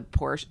of the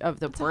portion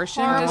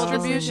horrible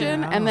distribution,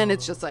 decision. and then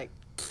it's just like.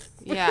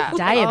 yeah.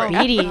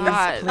 Diabetes, Oh,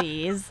 God.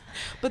 please.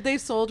 But they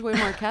sold way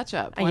more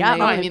ketchup. When Yeah,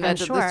 they oh, I mean,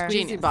 invented I'm the sure. squeezy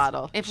Genius.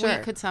 bottle. If Sure.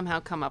 we could somehow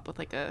come up with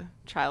like a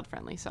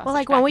child-friendly sausage. Well,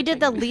 like when we packaging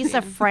did the Lisa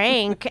machine.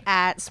 Frank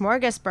at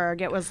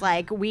Smorgasburg, it was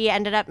like we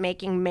ended up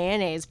making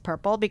mayonnaise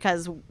purple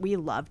because we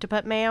love to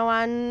put mayo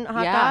on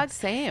hot yeah, dogs.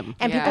 same.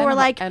 And Yeah. people were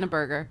like, and a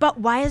burger. but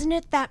why isn't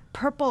it that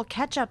purple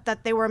ketchup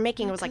that they were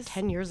making? It was like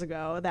 10 years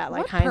ago that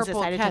like What Heinz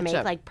purple decided to make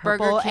ketchup? like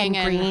purple Burger King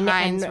and green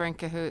Heinz and were in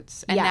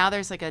cahoots, and Yeah. now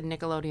there's like a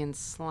Nickelodeon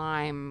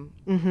slime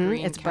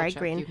green it's bright ketchup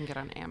green. you can get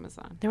on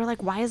Amazon. they were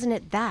like, why isn't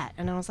it that?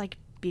 And I was like,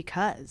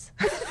 because.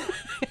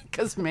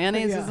 Because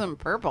mayonnaise isn't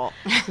purple.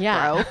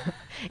 Yeah.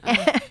 Bro.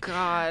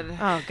 God,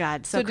 Oh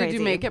God, so So crazy. did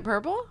you make it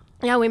purple?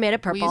 Yeah, we made it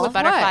we purple. use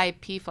butterfly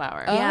pea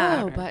flour.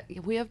 Yeah. Oh, but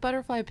we have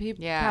butterfly pea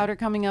Yeah. powder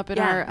coming up in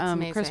Yeah, our it's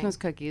amazing. Christmas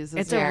cookies.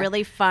 this It's year. a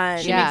really fun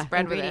She makes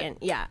bread with it. ingredient.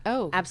 Yeah.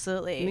 Oh,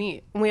 absolutely.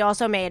 neat. We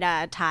also made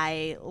a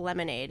Thai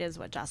lemonade, is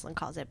what Jocelyn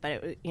calls it, but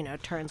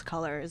it turns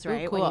colors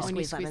right cool. when you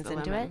When squeeze the lemons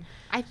into lemon. it.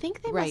 I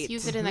think they Right. must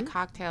use it in the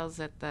cocktails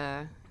at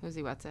the Who's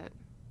What's It.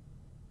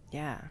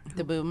 Yeah,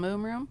 the boom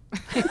boom room.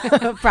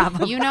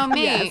 probably. You know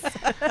me.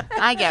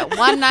 I get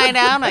one night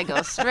out. I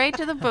go straight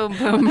to the boom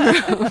boom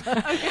room.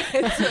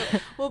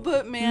 We'll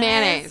put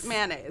mayonnaise.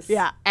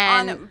 Yeah.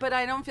 And but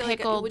I don't feel like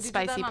pickled would you do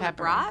spicy that on a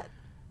pepper. brat?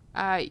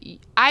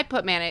 I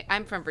put mayonnaise.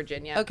 I'm from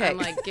Virginia. Okay. I'm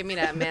like, give me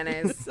that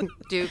mayonnaise.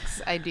 Dukes,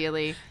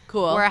 ideally.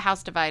 Cool. We're a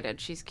house divided.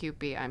 She's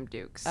Kewpie. I'm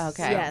Dukes.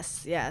 Okay.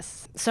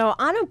 Yes. So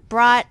on a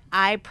brat,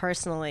 I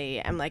personally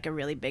am like a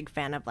really big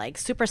fan of like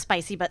super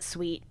spicy but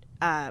sweet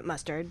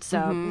mustard.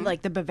 So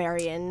like the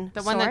Bavarian,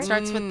 The one that sort.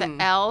 starts with the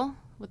L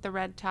with the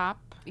red top.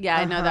 Yeah,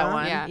 I know that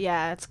one. Yeah.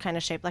 Yeah, it's kind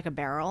of shaped like a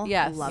barrel.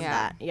 Yes. Love Yeah.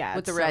 that. Yeah,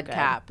 With the it's so red good.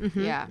 cap.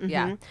 Yeah.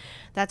 Yeah.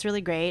 That's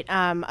really great.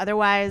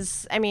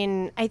 Otherwise, I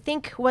mean, I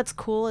think what's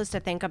cool is to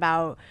think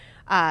about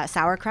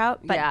sauerkraut,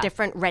 but Yeah.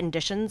 different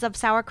renditions of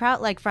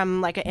sauerkraut, like from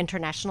like an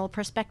international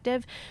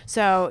perspective.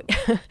 So,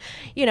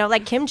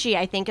 like kimchi,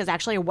 I think is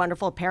actually a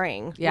wonderful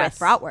pairing Yes.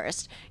 with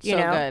bratwurst. You So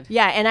know, good.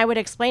 yeah. And I would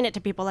explain it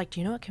to people like, do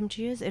you know what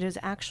kimchi is? It is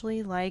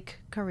actually like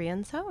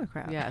Korean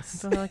sauerkraut. Yes.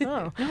 So they're like,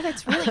 oh. No,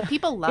 that's really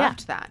people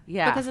loved that.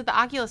 Yeah. Because at the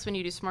Oculus, when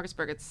you do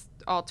smorgasbord, it's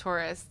all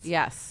tourists.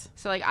 Yes.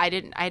 So like I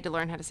had to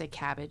learn how to say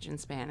cabbage in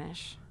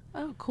Spanish,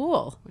 Oh,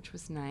 cool. which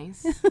was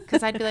nice.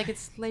 Because I'd be like,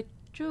 it's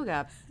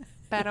lechuga,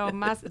 pero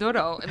más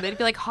duro, and they'd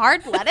be like,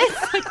 hard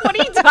lettuce. Like, what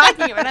are you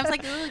talking about? And I was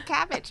like, ooh,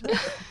 cabbage.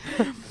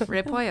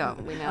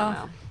 Repollo. We now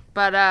know.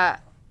 But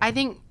I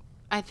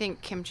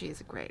think kimchi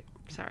is a great.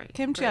 Sorry.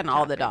 Kimchi great on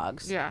all the topping.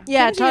 dogs. Yeah.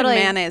 Yeah, Kimchi and totally.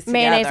 mayonnaise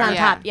Mayonnaise together. on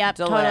Yeah. top. Yep, Delish.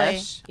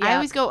 totally. I Yep.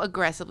 always go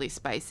aggressively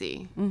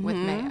spicy with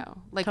mayo.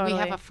 Like we Totally.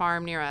 have a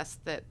farm near us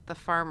that the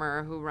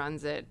farmer who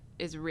runs it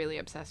is really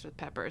obsessed with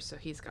peppers, so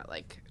he's got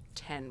like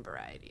 10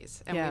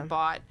 varieties. And Yeah. we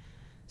bought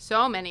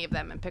so many of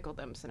them and pickled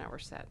them, so now we're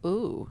set.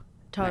 Ooh.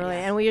 Totally.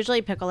 And we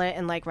usually pickle it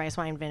in like rice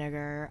wine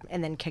vinegar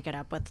and then kick it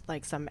up with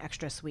like some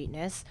extra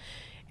sweetness.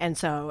 And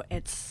so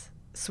it's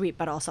sweet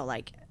but also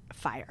like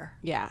fire.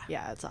 Yeah.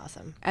 Yeah, it's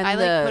awesome. And I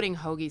the, like putting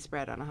hoagie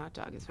spread on a hot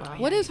dog as well.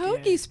 What is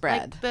hoagie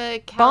spread? Like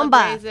the Bomba.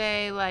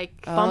 calabrese,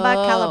 like Bomba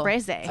Oh.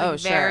 calabrese. Oh,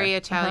 sure. very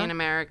Italian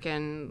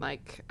American.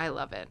 Like I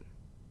love it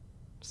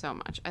so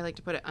much. I like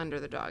to put it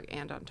under the dog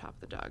and on top of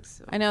the dog.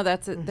 So. I know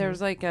that's it.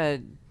 There's like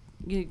a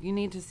you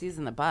need to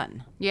season the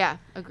bun. Yeah,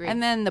 agree.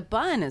 And then the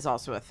bun is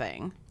also a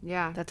thing.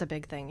 yeah, That's a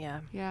big thing.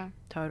 Yeah, yeah.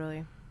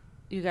 totally.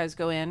 You guys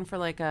go in for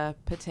like a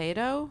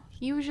potato?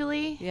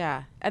 Usually,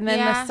 Yeah. And then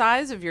the Yeah.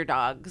 size of your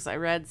dogs. I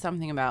read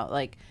something about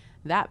like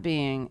that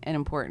being an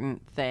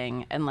important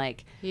thing, and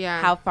like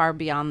Yeah. how far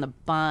beyond the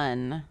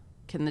bun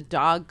can the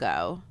dog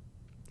go,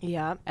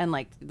 Yeah. and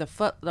like the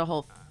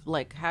whole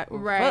like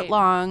Right. foot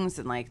longs,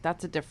 and like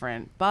that's a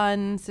different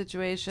bun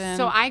situation.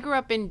 So I grew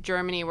up in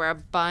Germany where a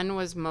bun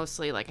was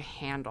mostly like a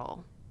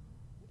handle.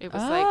 It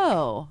was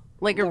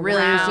like it really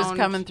was just round-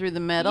 coming through the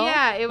middle.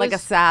 Yeah, it like a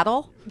was-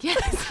 saddle.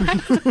 yes,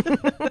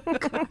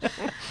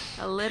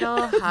 a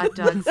little hot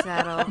dog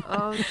saddle.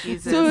 Oh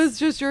Jesus! So it's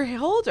just your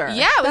holder.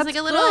 Yeah, it was That's like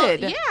a little-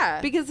 good.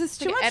 yeah. Because it's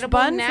too Like an much edible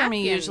bun for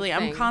me napkin usually. I'm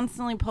thing.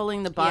 constantly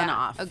pulling the bun Yeah,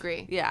 off.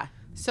 agree. Yeah.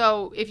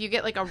 So if you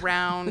get like a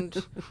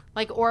round,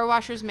 like Ora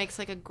Washers makes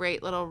like a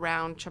great little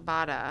round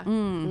ciabatta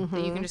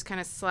that you can just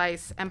kind of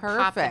slice and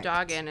pop the Perfect.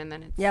 dog in, and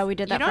then it's Yeah, we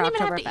did that You for don't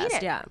even have to Oktoberfest. eat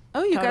it. Yeah.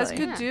 Oh, you guys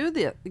Totally. could do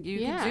this. You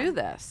Yeah. could do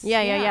this.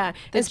 Yeah.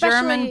 The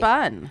German Especially-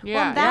 bun. Yeah,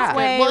 Well, that it's good.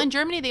 way- Well, in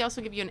Germany they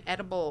also give you an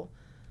edible,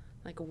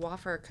 like a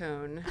wafer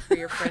cone for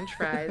your French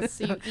fries.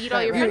 So you eat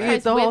all your You French eat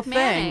fries the whole with thing.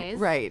 mayonnaise,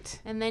 Right.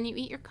 And then you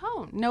eat your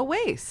cone. No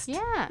waste.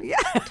 Yeah. Yeah.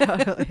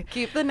 Totally.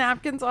 Keep the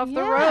napkins off the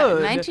Yeah,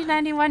 road.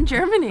 1991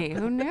 Germany.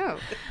 Who knew?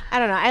 I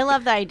don't know. I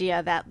love the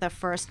idea that the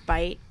first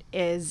bite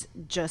is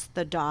just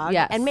the dog.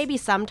 Yes. And maybe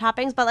some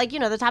toppings, but like, the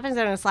toppings are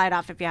going to slide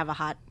off if you have a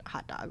hot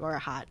dog or a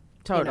hot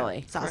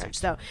Totally. sausage. Correct.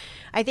 So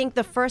I think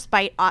the first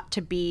bite ought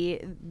to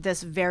be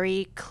this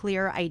very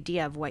clear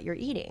idea of what you're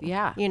eating.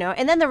 Yeah.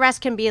 And then the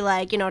rest can be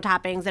like,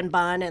 toppings and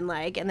bun and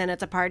then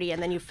it's a party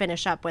and then you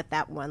finish up with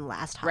that one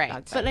last hot Right.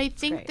 dog. But I It's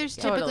think great. there's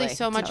typically Totally.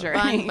 so much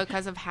Totally. bun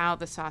because of how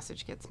the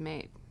sausage gets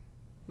made.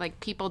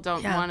 Like people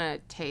don't Yeah. want to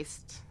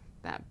taste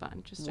that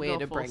bun. Just to Way go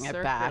to full bring it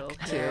circle. back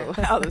Yeah.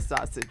 to how the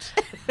sausage.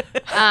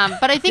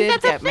 But I think did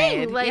that's a get thing.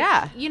 made. Like,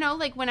 Yeah.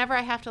 like whenever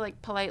I have to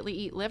like politely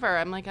eat liver,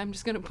 I'm like, I'm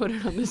just gonna put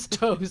it on this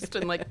toast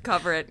and like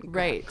cover it.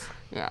 Right.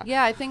 Yeah.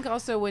 Yeah, I think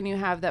also when you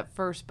have that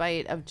first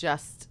bite of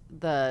just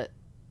the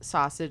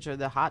sausage or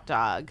the hot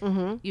dog,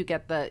 you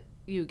get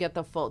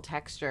the full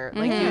texture.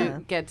 Like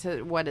you get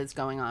to what is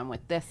going on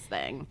with this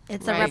thing.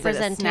 It's Right. a Is it a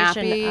representation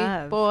snappy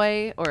of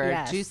boy or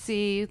Yes. a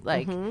juicy,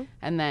 like,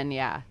 and then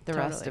the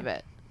rest Totally. of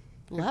it.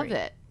 Love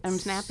it. I'm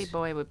Snappy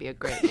Boy would be a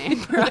great name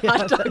for a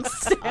hot dog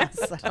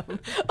stand.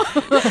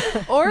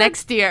 or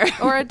Next year.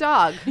 or a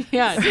dog.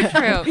 Yeah,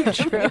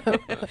 true.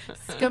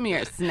 Come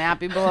here,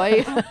 Snappy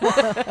Boy.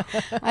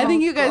 I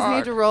think you guys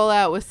need to roll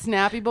out with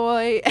Snappy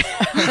Boy.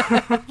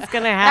 It's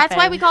going to happen. That's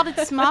why we called it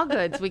small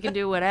goods. We can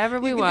do whatever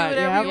we You can want. do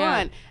whatever you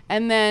want.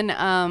 And then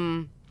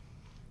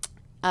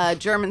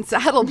German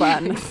saddle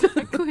bun.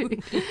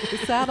 The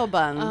saddle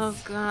buns. Oh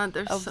God,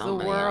 there's Of so the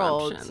many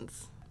world.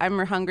 options. I'm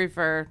hungry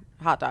for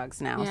hot dogs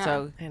now. Yeah.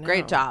 So I know.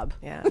 great job.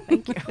 Yeah,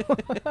 thank you.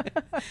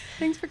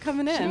 Thanks for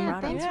coming in. Yeah,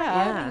 thanks for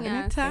having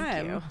us.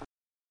 Anytime. you.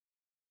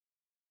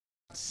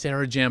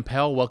 Sarah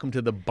Jampel, welcome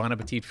to the Bon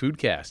Appetit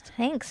Foodcast.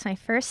 Thanks. My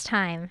first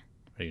time.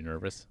 Are you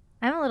nervous?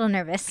 I'm a little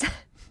nervous.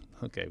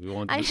 Okay, we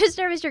won't. I'm just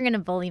nervous you're going to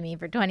bully me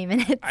for 20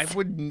 minutes. I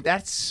wouldn't.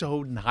 That's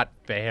so not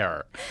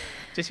fair.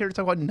 Just here to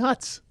talk about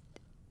nuts.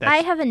 I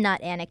have a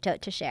nut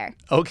anecdote to share.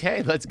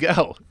 Okay, let's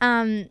go.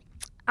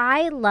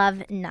 I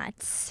love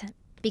nuts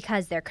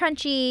because they're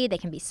crunchy, they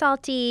can be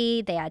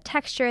salty, they add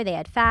texture, they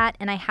add fat,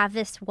 and I have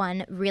this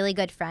one really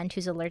good friend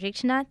who's allergic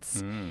to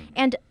nuts.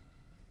 And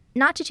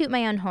not to toot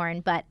my own horn,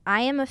 but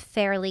I am a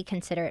fairly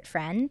considerate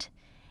friend.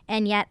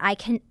 And yet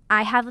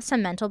I have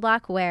some mental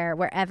block where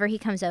wherever he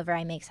comes over,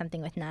 I make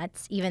something with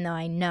nuts, even though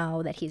I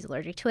know that he's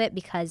allergic to it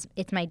because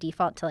it's my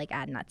default to like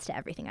add nuts to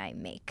everything I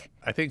make.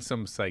 I think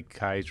some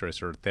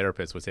psychiatrists or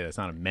therapists would say that's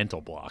not a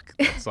mental block.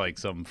 It's like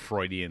some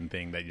Freudian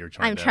thing that you're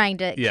trying I'm to. trying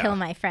to Yeah. kill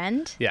my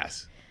friend.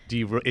 Yes.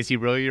 Is he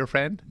really your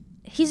friend?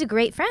 He's a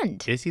great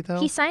friend. Is he though?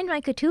 He signed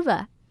my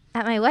ketubah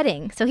at my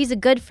wedding. So he's a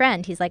good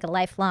friend. He's like a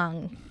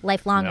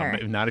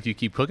lifelonger. No, not if you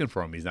keep cooking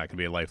for him. He's not going to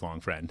be a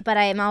lifelong friend. But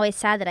I'm always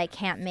sad that I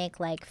can't make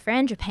like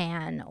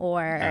frangipane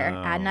or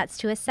add nuts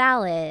to a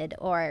salad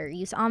or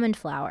use almond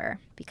flour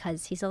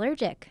because he's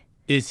allergic.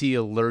 Is he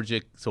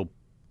allergic? So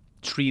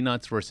tree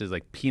nuts versus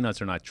like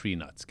peanuts are not tree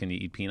nuts. Can you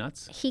eat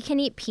peanuts? He can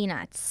eat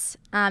peanuts.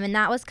 And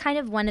that was kind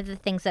of one of the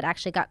things that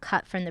actually got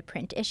cut from the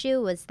print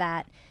issue was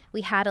that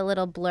we had a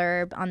little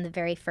blurb on the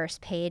very first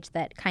page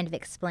that kind of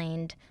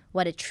explained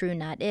what a true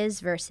nut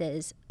is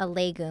versus a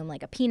legume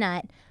like a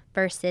peanut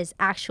versus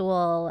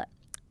actual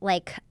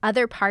like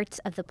other parts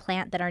of the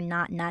plant that are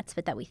not nuts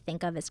but that we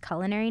think of as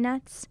culinary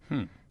nuts.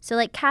 So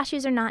like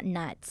cashews are not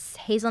nuts,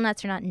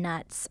 hazelnuts are not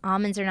nuts,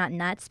 almonds are not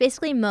nuts.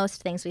 Basically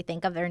most things we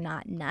think of are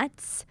not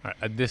nuts. All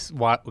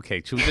right,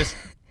 okay, should we just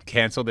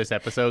cancel this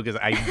episode because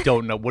I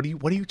don't know. What are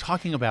you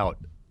talking about?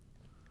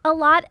 A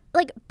lot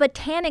like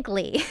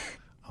botanically.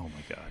 Oh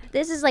my God.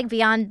 This is like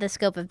beyond the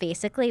scope of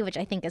basically, which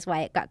I think is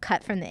why it got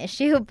cut from the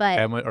issue. But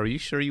Emma, are you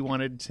sure you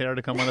wanted Sarah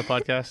to come on the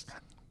podcast?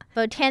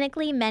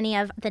 botanically, many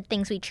of the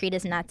things we treat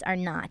as nuts are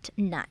not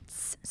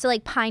nuts. So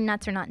like pine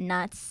nuts are not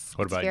nuts.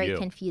 What it's about very you?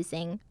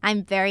 confusing.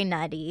 I'm very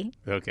nutty.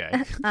 Okay.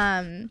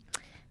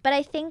 But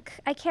I think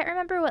I can't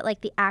remember what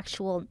like the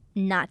actual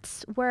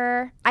nuts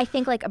were. I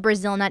think like a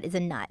Brazil nut is a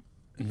nut.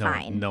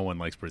 fine. No one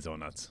likes Brazil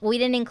nuts. We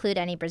didn't include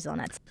any Brazil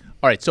nuts.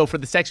 All right, so for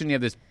the section, you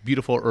have this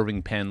beautiful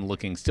Irving Penn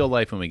looking still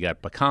life, and we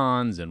got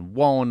pecans and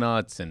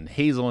walnuts and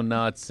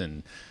hazelnuts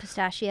and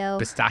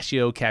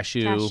Pistachio.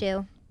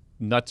 cashew,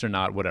 nuts or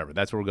not, whatever.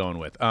 That's what we're going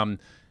with.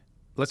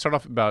 Let's start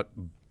off about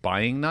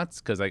buying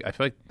nuts, because I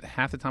feel like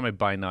half the time I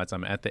buy nuts,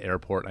 I'm at the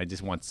airport, and I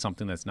just want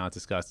something that's not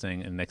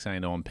disgusting, and next thing I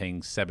know, I'm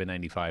paying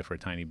 $7.95 for a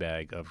tiny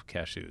bag of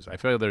cashews. I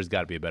feel like there's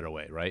got to be a better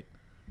way, right?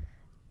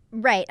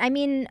 Right. I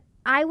mean,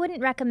 I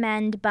wouldn't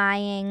recommend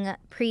buying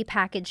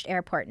prepackaged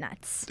airport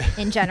nuts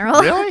in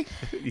general. Really?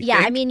 Yeah,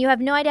 I mean, you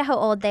have no idea how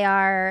old they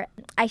are.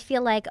 I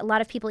feel like a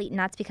lot of people eat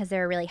nuts because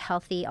they're a really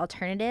healthy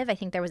alternative. I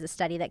think there was a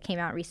study that came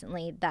out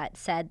recently that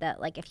said that,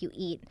 like, if you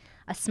eat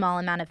a small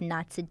amount of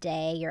nuts a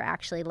day, you're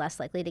actually less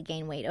likely to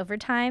gain weight over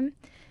time.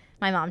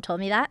 My mom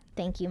told me that.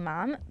 Thank you,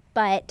 Mom.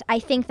 But I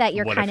think that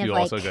you're what kind if you of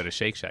also like, go to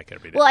Shake Shack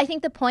every day? well, I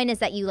think the point is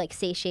that you like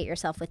satiate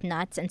yourself with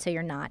nuts, and so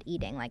you're not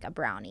eating like a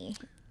brownie.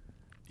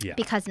 Yeah.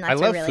 Because nuts I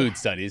love are really food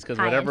studies, because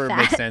high in whatever fat.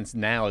 makes sense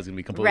now is going to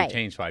be completely Right.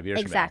 changed 5 years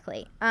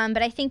Exactly.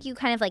 But I think you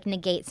kind of like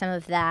negate some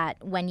of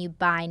that when you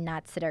buy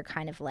nuts that are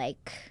kind of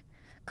like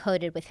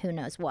coated with who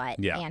knows what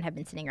Yeah. and have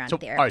been sitting around from at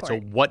the now. All airport.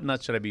 right, so what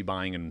nuts should I be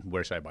buying, and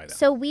where should I buy them?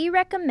 So we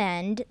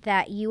recommend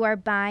that you are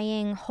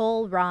buying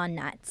whole raw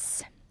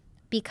nuts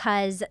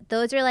because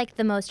those are like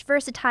the most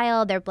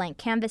versatile. They're blank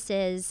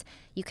canvases.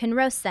 You can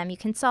roast them, you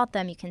can salt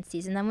them, you can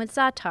season them with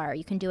za'atar.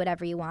 You can do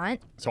whatever you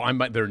want. So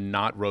they're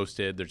not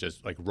roasted. They're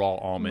just like raw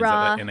almonds.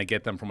 Raw. And I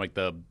get them from like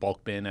the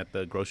bulk bin at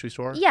the grocery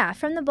store? Yeah,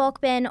 from the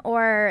bulk bin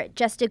or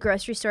just a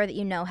grocery store that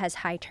you know has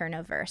high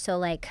turnover. So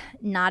like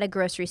not a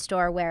grocery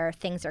store where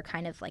things are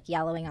kind of like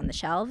yellowing on the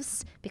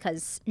shelves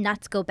because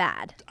nuts go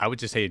bad. I would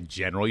just say in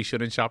general you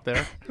shouldn't shop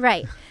there.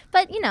 Right.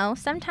 But you know,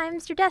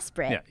 sometimes you're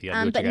desperate. Yeah, you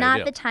gotta do what but you gotta not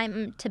do. the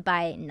time to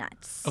buy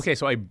nuts. Okay,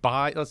 so I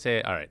buy, let's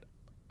say, all right,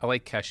 I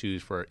like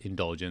cashews for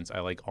indulgence. I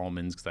like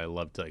almonds because I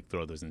love to like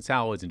throw those in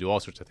salads and do all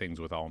sorts of things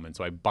with almonds.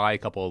 So I buy a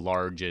couple of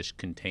largish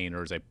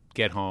containers. I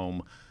get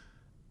home.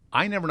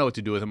 I never know what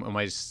to do with them. Am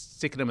I just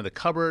sticking them in the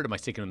cupboard? Am I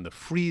sticking them in the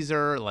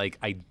freezer? Like,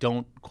 I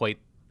don't quite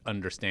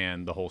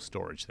understand the whole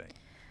storage thing.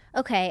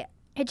 Okay,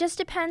 it just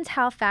depends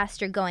how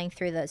fast you're going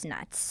through those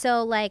nuts.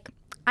 So, like,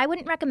 I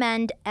wouldn't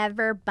recommend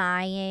ever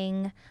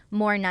buying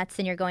more nuts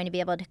than you're going to be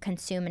able to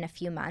consume in a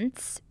few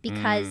months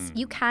because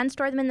you can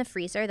store them in the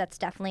freezer. That's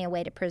definitely a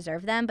way to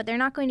preserve them, but they're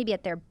not going to be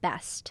at their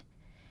best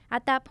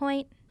at that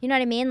point. You know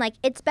what I mean? Like,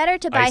 it's better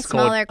to buy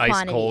smaller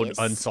quantities. Ice cold,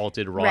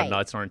 unsalted raw Right.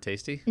 nuts aren't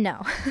tasty?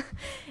 No.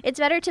 It's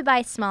better to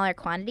buy smaller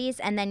quantities,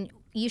 and then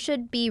you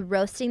should be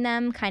roasting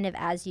them kind of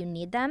as you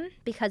need them,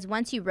 because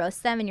once you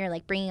roast them and you're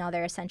like bringing all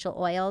their essential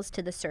oils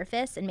to the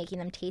surface and making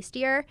them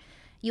tastier,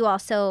 you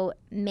also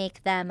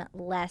make them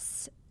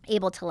less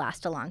able to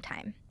last a long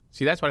time.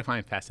 See, that's what I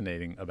find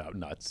fascinating about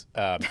nuts.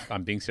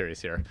 I'm being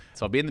serious here.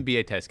 So I'll be in the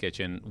BA test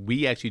kitchen.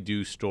 We actually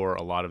do store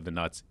a lot of the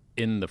nuts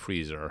in the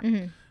freezer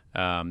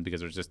because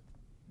there's just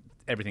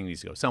everything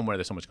needs to go somewhere.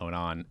 There's so much going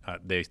on.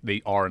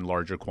 They are in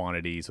larger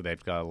quantities, so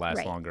they've got to last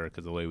Right. longer because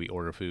of the way we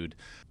order food.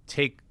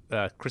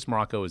 Chris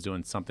Morocco was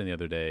doing something the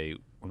other day,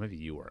 or maybe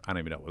you were, I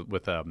don't even know,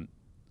 with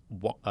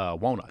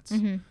walnuts.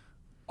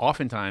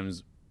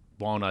 Oftentimes,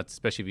 walnuts,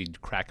 especially if you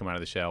crack them out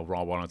of the shell,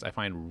 raw walnuts, I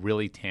find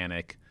really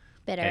tannic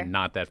Bitter. and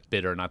not that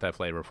bitter, not that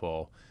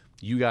flavorful.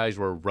 You guys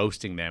were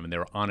roasting them, and they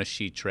were on a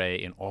sheet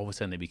tray, and all of a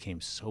sudden they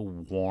became so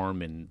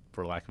warm and,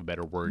 for lack of a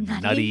better word,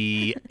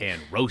 nutty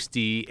and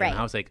roasty. Right. And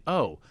I was like,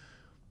 oh,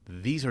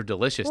 these are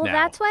delicious Well, now.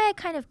 that's why I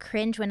kind of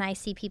cringe when I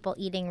see people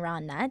eating raw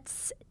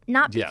nuts.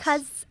 Not Yes.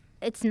 because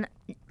it's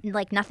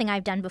like nothing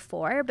I've done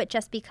before, but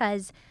just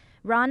because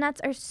raw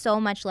nuts are so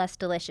much less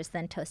delicious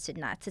than toasted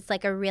nuts. It's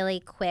like a really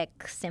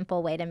quick,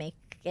 simple way to make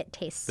it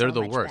taste They're so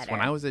the much worst. better. When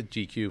I was at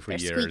GQ for They're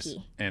years,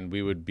 squeaky. and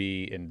we would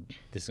be in,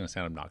 this is going to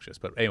sound obnoxious,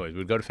 but anyways,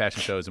 we'd go to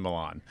fashion shows in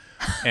Milan,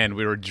 and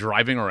we were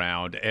driving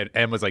around, and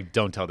Em was like,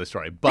 don't tell this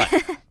story. But,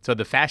 so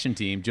the fashion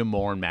team, Jim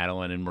Moore and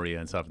Madeline and Maria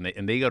and stuff,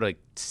 and they go to like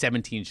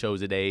 17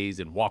 shows a days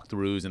and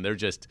walkthroughs, and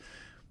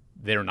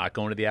they're not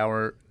going to the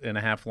hour and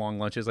a half long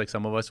lunches like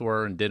some of us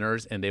were and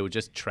dinners, and they would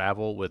just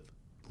travel with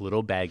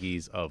little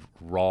baggies of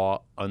raw,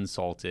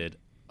 unsalted,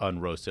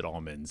 unroasted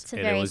almonds. It's a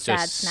and very it was sad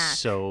just snack.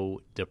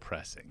 so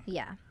depressing.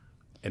 Yeah.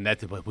 And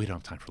that's but we don't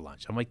have time for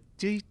lunch. I'm like,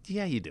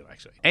 yeah, you do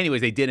actually. Anyways,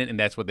 they didn't, and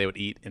that's what they would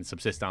eat and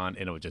subsist on,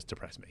 and it would just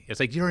depress me. It's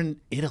like, you're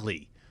in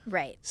Italy.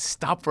 Right.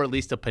 Stop for at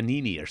least a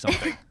panini or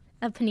something.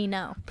 A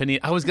panino. Panini.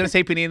 I was gonna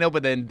say panino,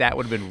 but then that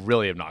would have been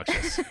really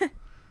obnoxious.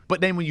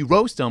 But then when you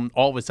roast them,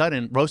 all of a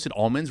sudden, roasted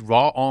almonds,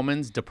 raw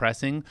almonds,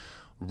 depressing.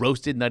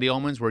 Roasted nutty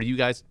almonds, where you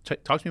guys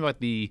talk to me about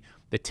the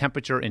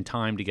temperature and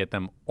time to get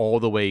them all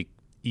the way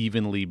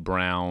evenly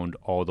browned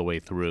all the way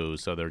through,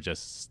 so they're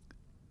just.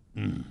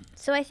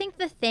 So I think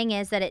the thing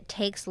is that it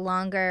takes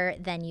longer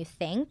than you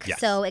think. Yes.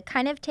 So it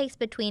kind of takes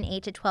between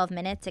 8 to 12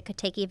 minutes. It could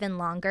take even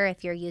longer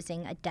if you're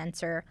using a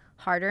denser,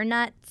 harder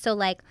nut. So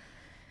like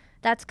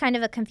That's kind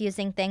of a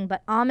confusing thing,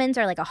 but almonds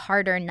are like a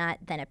harder nut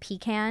than a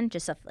pecan,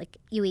 just like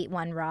you eat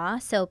one raw.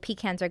 So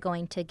pecans are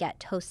going to get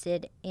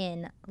toasted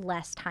in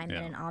less time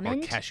than an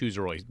almond. Or cashews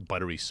are always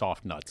buttery,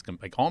 soft nuts.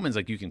 Like almonds,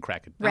 like you can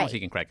crack it. I don't Right. say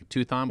you can crack a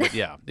tooth on, but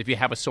yeah, if you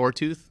have a sore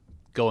tooth,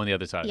 go on the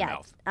other side of the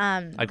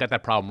mouth. I've got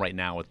that problem right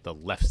now with the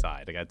left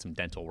side. I got some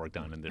dental work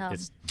done, and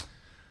it's.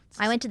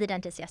 I went to the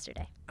dentist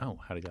yesterday. Oh,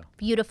 how'd it go?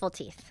 Beautiful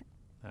teeth.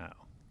 Oh.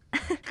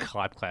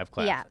 Clap, clap,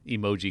 clap. Yeah.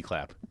 Emoji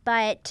clap.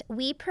 But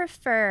we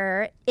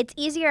prefer, it's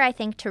easier, I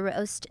think, to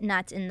roast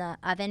nuts in the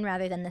oven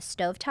rather than the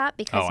stovetop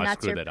because I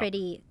nuts screwed are that up.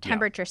 pretty Yeah.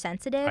 temperature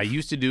sensitive. I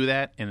used to do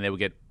that, and they would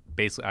get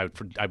basically.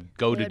 I'd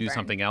go to would do burn.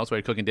 something else, where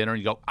I'd cooking dinner, and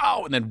you go,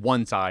 oh, and then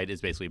one side is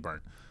basically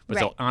burnt. But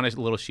so Right. on a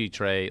little sheet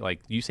tray, like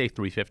you say,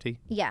 350.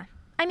 Yeah.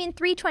 I mean,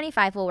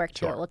 325 will work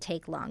too. Sure. It will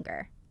take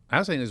longer. I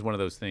also think it's one of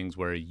those things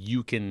where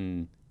you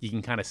can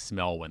kind of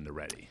smell when they're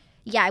ready.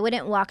 Yeah, I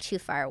wouldn't walk too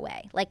far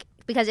away. Like,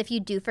 because if you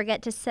do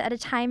forget to set a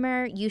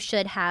timer, you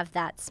should have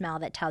that smell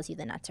that tells you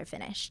the nuts are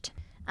finished.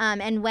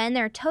 And when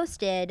they're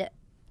toasted,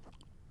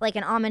 like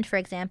an almond, for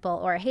example,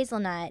 or a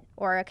hazelnut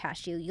or a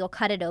cashew, you'll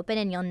cut it open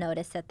and you'll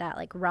notice that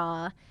like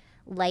raw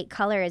light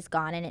color is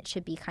gone and it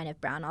should be kind of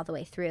brown all the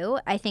way through.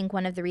 I think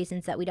one of the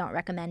reasons that we don't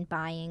recommend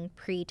buying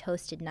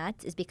pre-toasted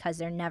nuts is because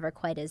they're never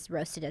quite as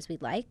roasted as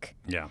we'd like.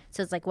 Yeah.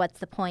 So it's like, what's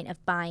the point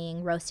of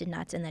buying roasted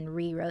nuts and then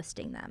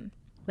re-roasting them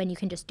when you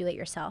can just do it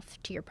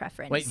yourself to your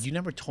preference? Wait, you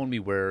never told me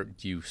where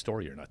you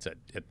store your nuts at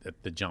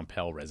the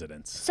Jompel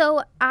residence.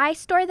 So I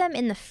store them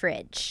in the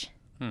fridge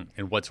In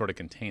what sort of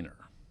container?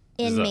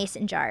 in This is a-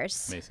 mason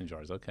jars. Mason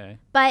jars, okay.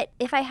 But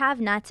if I have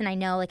nuts and I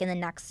know like in the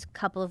next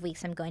couple of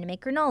weeks I'm going to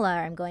make granola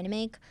or I'm going to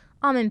make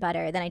almond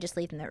butter, then I just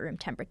leave them at room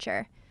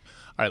temperature.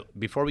 All right,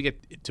 before we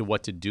get to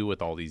what to do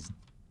with all these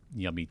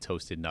yummy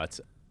toasted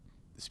nuts,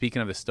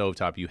 speaking of the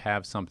stovetop, you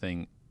have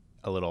something,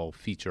 a little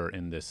feature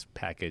in this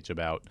package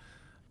about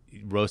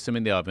roast them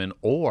in the oven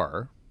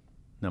or,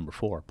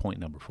 point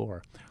number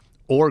four,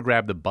 or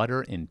grab the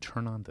butter and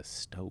turn on the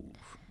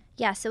stove.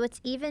 Yeah, so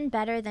what's even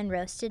better than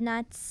roasted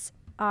nuts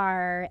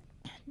are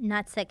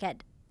nuts that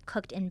get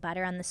cooked in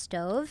butter on the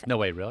stove. No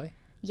way, really?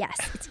 Yes,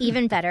 it's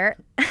even better.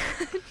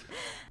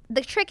 The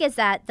trick is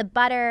that the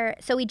butter,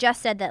 so we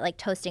just said that like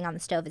toasting on the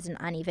stove is an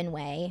uneven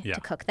way Yeah.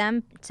 to cook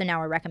them. So now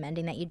we're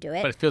recommending that you do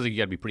it. But it feels like you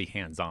got to be pretty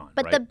hands-on,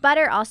 But right? the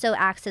butter also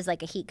acts as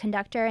like a heat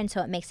conductor, and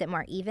so it makes it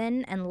more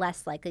even and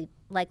less likely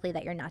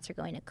that your nuts are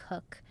going to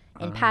cook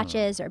in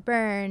patches or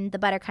burn. The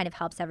butter kind of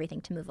helps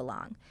everything to move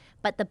along.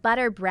 But the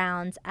butter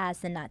browns as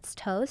the nuts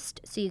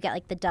toast, so you get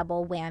like the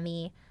double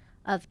whammy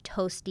of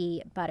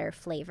toasty butter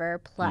flavor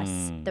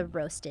plus the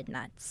roasted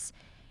nuts.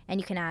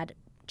 And you can add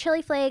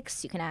chili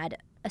flakes, you can add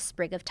a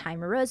sprig of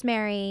thyme or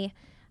rosemary.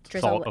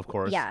 Salt, of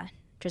course. Yeah.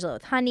 Drizzle it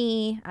with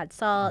honey, add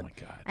salt, Oh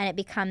my God. and it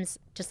becomes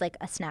just like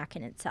a snack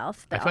in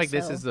itself. I but feel like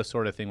this also- is the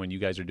sort of thing when you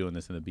guys are doing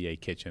this in the BA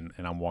kitchen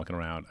and I'm walking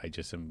around, I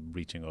just am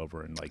reaching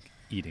over and like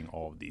eating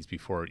all of these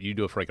before you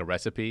do it for like a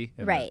recipe.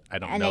 And right. I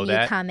don't and know then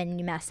that. you come and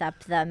you mess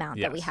up the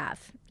amount that we Yes.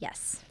 have.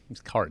 Yes.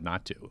 It's hard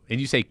not to.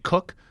 And you say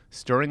cook,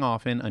 stirring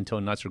often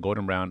until nuts are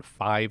golden brown,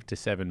 5 to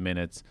 7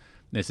 minutes.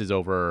 This is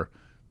over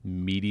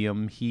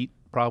medium heat,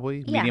 probably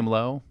Yeah. medium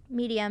low.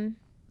 Medium.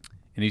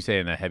 And you say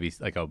in a heavy,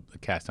 like a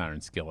cast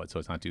iron skillet, so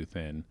it's not too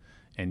thin.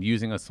 And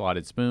using a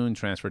slotted spoon,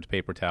 transfer to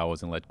paper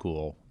towels and let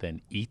cool. Then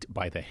eat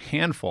by the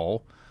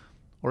handful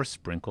or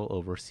sprinkle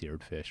over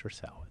seared fish or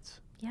salads.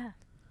 Yeah.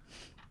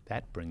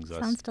 That brings us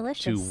Sounds to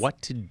delicious.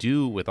 what to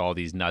do with all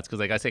these nuts.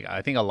 Because, like I say,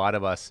 I think a lot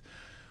of us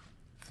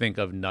think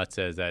of nuts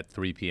as that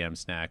 3 p.m.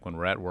 snack when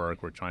we're at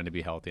work. We're trying to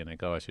be healthy, and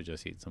like, oh, I should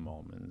just eat some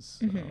almonds.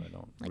 So I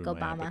don't Like ruin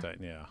my Obama. appetite.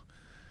 Yeah.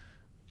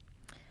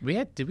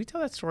 Did we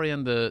tell that story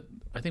on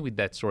I think we did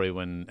that story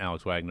when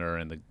Alex Wagner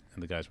and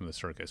the guys from the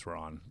circus were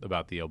on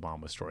about the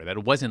Obama story. That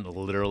it wasn't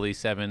literally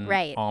 7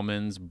 Right.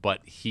 almonds,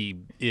 but he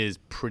is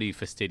pretty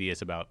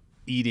fastidious about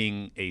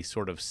eating a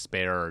sort of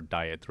spare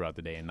diet throughout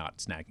the day and not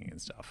snacking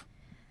and stuff.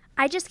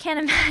 I just can't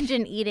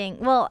imagine eating.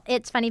 Well,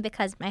 it's funny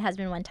because my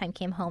husband one time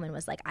came home and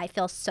was like, I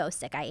feel so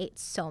sick. I ate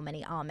so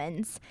many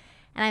almonds.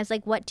 And I was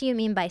like, what do you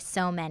mean by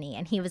so many?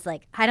 And he was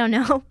like, I don't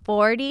know,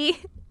 40?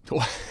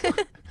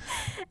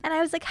 And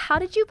I was like, how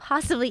did you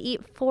possibly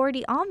eat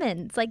 40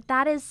 almonds? Like,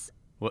 that is,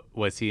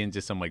 Was he in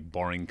just some like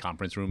boring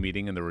conference room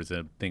meeting and there was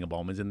a thing of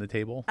almonds in the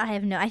table?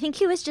 I think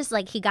he was just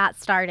like, he got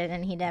started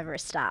and he never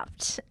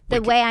stopped.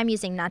 The way I'm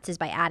using nuts is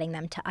by adding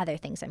them to other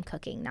things I'm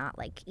cooking, not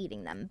like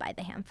eating them by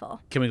the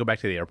handful. Can we go back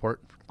to the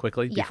airport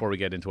quickly Yeah. before we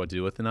get into what to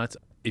do with the nuts?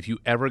 If you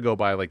ever go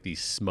by like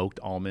these smoked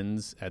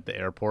almonds at the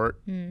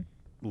airport,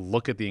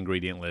 look at the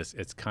ingredient list.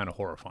 It's kind of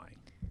horrifying.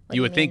 What You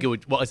do would you think it mean?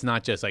 would, well, it's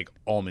not just like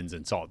almonds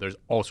and salt. There's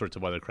all sorts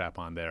of other crap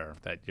on there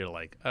that you're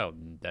like, oh,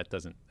 that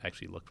doesn't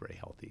actually look very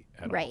healthy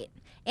at all. Right.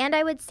 And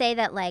I would say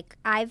that like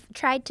I've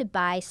tried to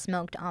buy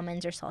smoked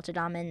almonds or salted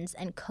almonds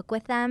and cook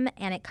with them,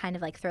 and it kind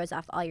of like throws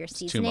off all your Too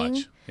seasoning.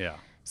 much. Yeah.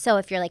 So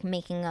if you're like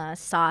making a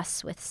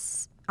sauce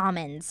with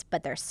almonds,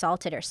 but they're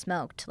salted or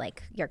smoked,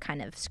 like you're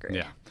kind of screwed.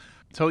 Yeah.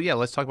 So, yeah,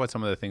 let's talk about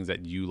some of the things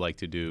that you like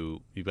to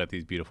do. You've got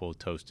these beautiful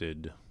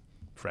toasted,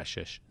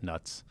 freshish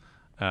nuts.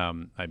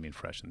 I mean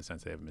fresh in the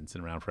sense they haven't been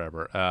sitting around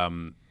forever.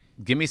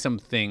 Give me some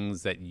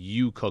things that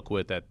you cook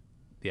with that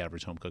the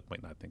average home cook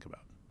might not think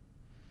about.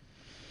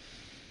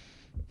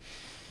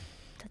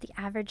 So the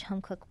average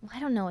home cook, I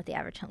don't know what the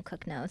average home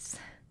cook knows.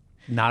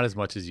 Not as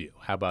much as you.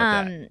 How about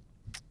that?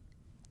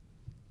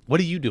 What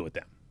do you do with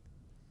them?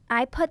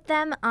 I put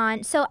them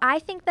on. So I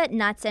think that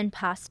nuts and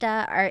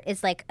pasta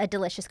is like a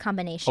delicious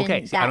combination.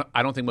 Okay, so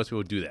I don't think most people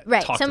would do that.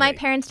 Right. Talk So to my me.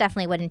 parents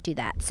definitely wouldn't do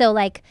that. So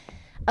like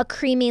a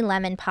creamy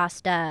lemon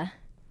pasta.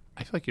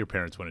 I feel like your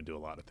parents want to do a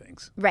lot of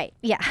things. Right.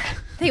 Yeah.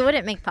 They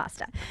wouldn't make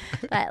pasta.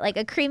 But like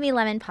a creamy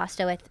lemon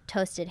pasta with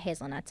toasted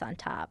hazelnuts on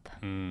top.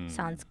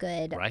 Sounds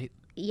good. Right?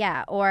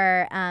 Yeah.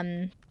 Or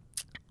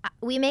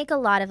we make a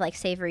lot of like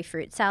savory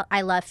fruit salad.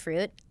 I love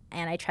fruit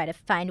and I try to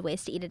find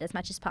ways to eat it as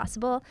much as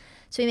possible.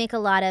 So we make a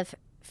lot of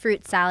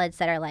fruit salads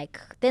that are like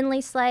thinly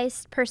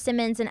sliced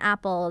persimmons and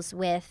apples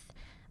with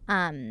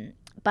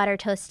butter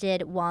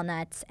toasted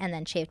walnuts and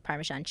then shaved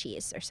Parmesan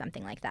cheese or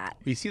something like that.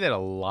 You see that a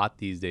lot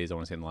these days, I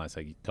want to say in the last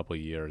like couple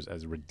of years,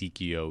 as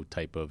radicchio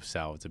type of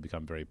salads have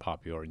become very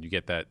popular. And you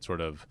get that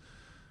sort of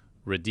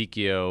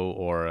radicchio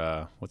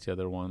or what's the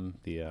other one?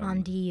 The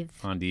Endive.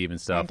 endive and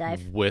stuff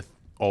Endive.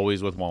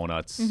 Always with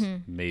walnuts,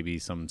 maybe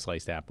some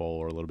sliced apple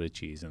or a little bit of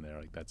cheese in there.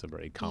 Like that's a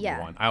very common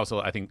one.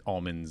 I think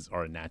almonds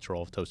are a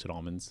natural, toasted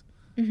almonds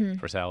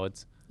for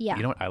salads. Yeah.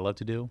 You know what I love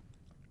to do?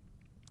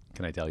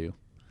 Can I tell you?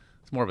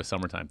 It's more of a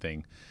summertime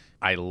thing.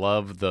 I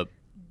love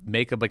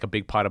make like a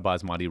big pot of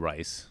basmati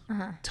rice,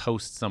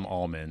 toast some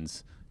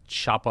almonds,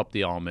 chop up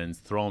the almonds,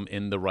 throw them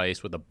in the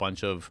rice with a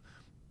bunch of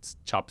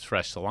chopped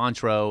fresh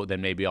cilantro.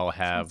 Then maybe I'll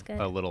have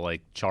a little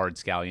like charred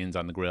scallions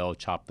on the grill,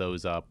 chop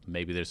those up.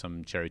 Maybe there's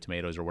some cherry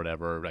tomatoes or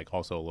whatever, like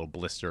also a little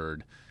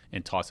blistered,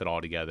 and toss it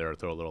all together.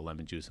 Throw a little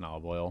lemon juice and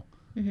olive oil.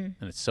 And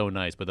it's so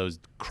nice. But those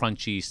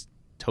crunchy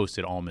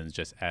toasted almonds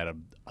just add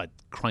a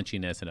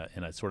crunchiness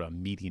and a sort of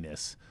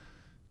meatiness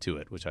to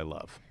it, which I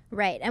love.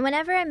 Right. And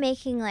whenever I'm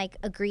making like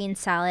a green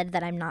salad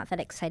that I'm not that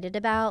excited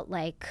about,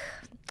 like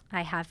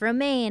I have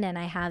romaine and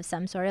I have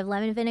some sort of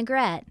lemon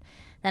vinaigrette,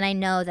 then I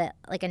know that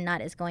like a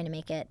nut is going to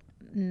make it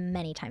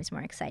many times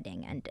more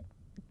exciting and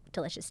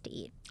delicious to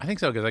eat. I think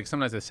so, because like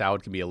sometimes the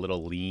salad can be a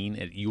little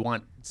lean. You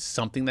want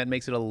something that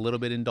makes it a little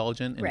bit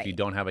indulgent. And if you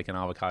don't have like an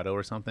avocado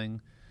or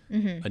something,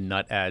 a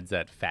nut adds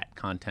that fat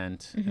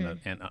content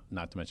and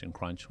not to mention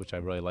crunch, which I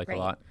really like a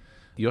lot.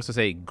 You also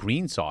say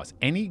green sauce.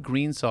 Any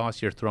green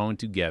sauce you're throwing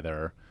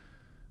together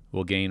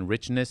will gain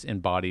richness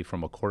and body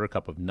from a quarter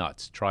cup of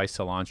nuts. Try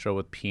cilantro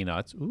with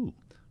peanuts,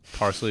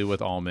 parsley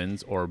with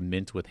almonds, or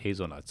mint with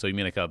hazelnuts. So you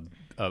mean like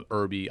a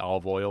herby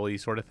olive oil-y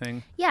sort of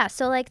thing? Yeah,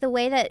 so like the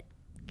way that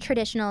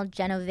traditional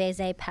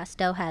Genovese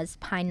pesto has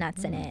pine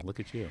nuts in it. Look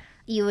at you.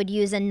 You would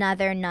use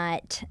another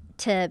nut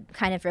to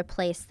kind of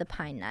replace the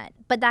pine nut.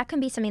 But that can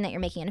be something that you're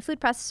making in a food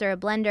processor, a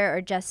blender,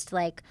 or just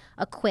like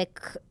a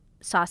quick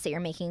sauce that you're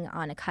making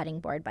on a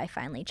cutting board by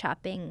finely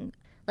chopping.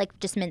 Like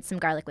just mince some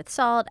garlic with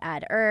salt,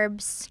 add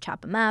herbs,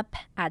 chop them up,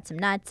 add some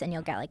nuts, and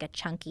you'll get like a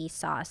chunky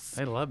sauce.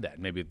 I love that.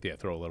 Maybe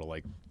throw a little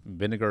like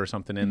vinegar or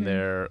something in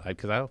there.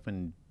 Because I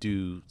often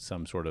do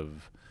some sort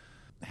of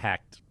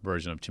hacked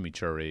version of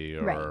chimichurri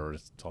or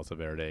salsa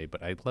verde.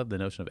 But I love the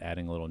notion of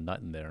adding a little nut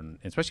in there. And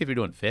especially if you're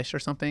doing fish or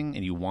something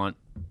and you want,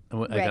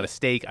 I got a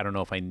steak, I don't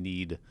know if I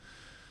need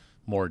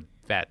more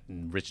fat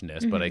and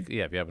richness. But if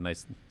you have a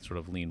nice sort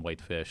of lean white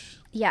fish.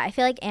 Yeah, I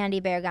feel like Andy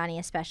Bergani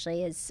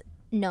especially is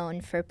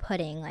known for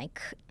putting like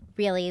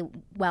really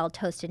well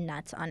toasted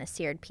nuts on a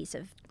seared piece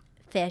of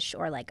fish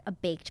or like a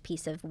baked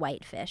piece of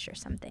white fish or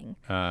something.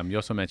 You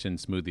also mentioned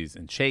smoothies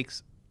and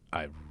shakes.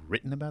 I've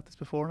written about this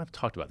before and I've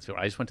talked about this before.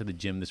 I just went to the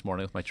gym this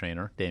morning with my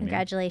trainer, Damien.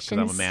 Congratulations.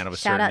 'Cause I'm a man of a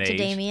Shout certain out to age.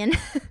 Damien.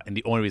 And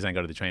the only reason I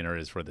go to the trainer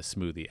is for the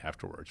smoothie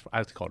afterwards. I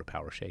like to call it a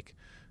power shake.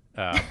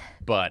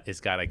 But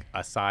it's got like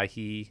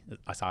acai,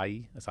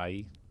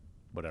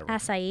 whatever.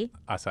 Acai.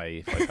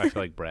 Acai. I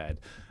feel like Brad.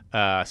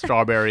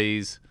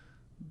 Strawberries,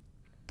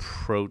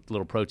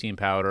 little protein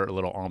powder, a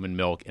little almond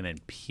milk, and then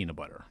peanut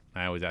butter.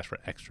 I always ask for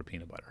extra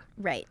peanut butter.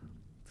 Right.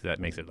 So that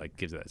makes it like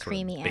gives it that sort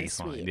Creamy of and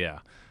baseline. sweet. Yeah.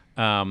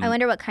 I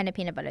wonder what kind of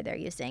peanut butter they're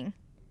using.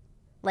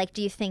 Like,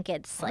 do you think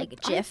it's like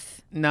Jif?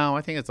 No,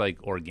 I think it's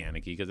like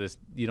organic-y because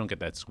you don't get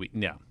that sweet.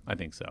 Yeah, I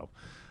think so.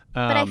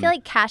 But I feel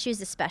like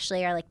cashews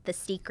especially are like the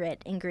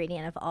secret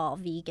ingredient of all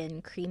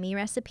vegan creamy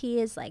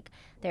recipes. Like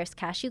there's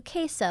cashew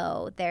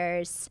queso,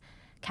 there's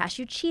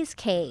cashew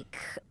cheesecake,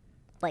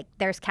 like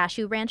there's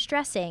cashew ranch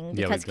dressing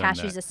because we've done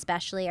cashews that.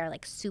 especially are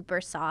like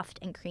super soft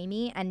and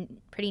creamy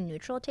and pretty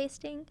neutral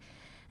tasting.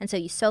 And so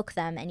you soak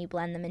them and you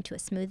blend them into a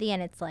smoothie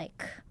and it's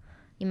like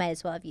you might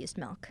as well have used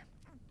milk.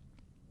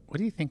 What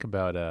do you think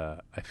about?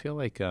 I feel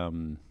like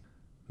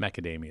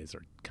macadamias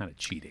are kind of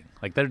cheating.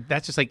 Like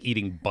that's just like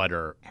eating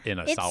butter in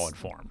a solid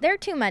form. They're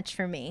too much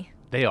for me.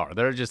 They are.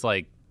 They're just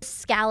like.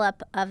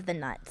 Scallop of the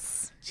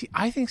nuts. See,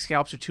 I think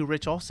scallops are too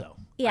rich. Also.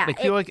 Yeah,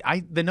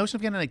 The notion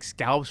of getting like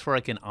scallops for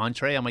like an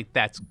entree, I'm like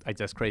that's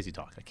crazy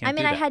talk. I can't. I mean,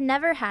 do that. I had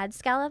never had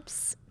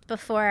scallops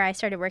before I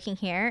started working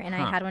here, and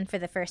I had one for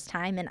the first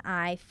time, and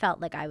I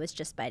felt like I was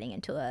just biting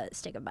into a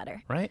stick of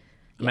butter. Right.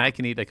 I mean, I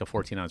can eat like a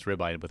 14-ounce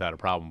ribeye without a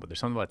problem, but there's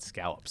something about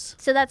scallops.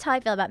 So that's how I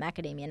feel about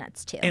macadamia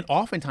nuts too. And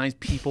oftentimes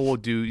people will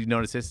do, you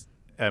notice this,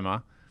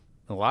 Emma,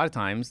 a lot of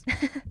times,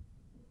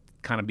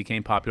 kind of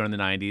became popular in the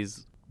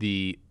 90s,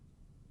 the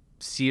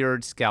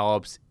seared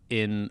scallops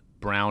in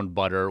brown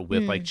butter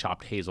with like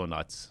chopped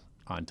hazelnuts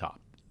on top.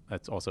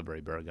 That's also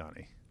very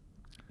Berigani.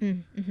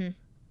 Mm-hmm.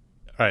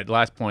 All right,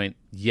 last point.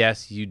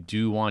 Yes, you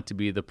do want to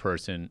be the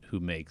person who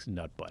makes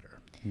nut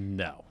butter.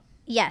 No.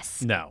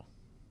 Yes. No.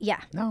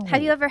 Yeah. No.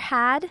 Have you ever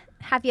had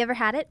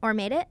it or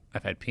made it?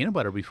 I've had peanut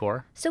butter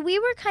before. So we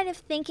were kind of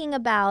thinking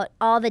about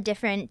all the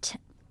different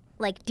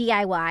like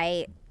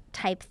DIY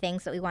type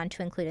things that we wanted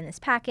to include in this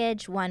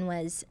package. One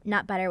was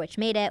nut butter, which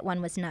made it.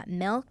 One was nut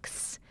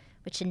milks,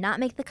 which did not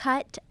make the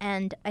cut.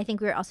 And I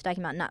think we were also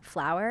talking about nut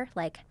flour,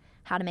 like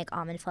how to make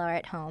almond flour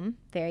at home.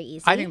 Very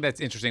easy. I think that's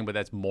interesting, but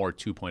that's more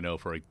 2.0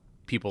 for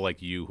people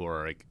like you who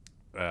are like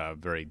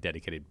very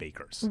dedicated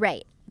bakers.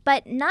 Right.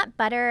 But nut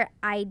butter,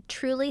 I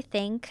truly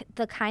think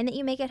the kind that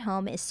you make at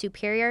home is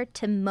superior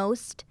to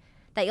most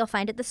that you'll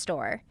find at the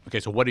store. Okay,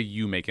 so what do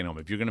you make at home?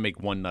 If you're going to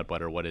make one nut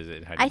butter, what is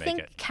it? How do you make I think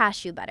it?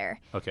 cashew butter.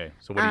 Okay,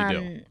 so what do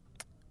you do?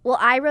 Well,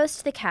 I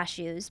roast the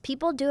cashews.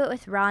 People do it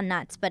with raw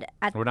nuts, but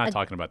We're not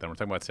talking about that. We're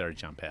talking about Sarah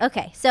Champet.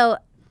 Okay, so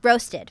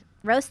roasted.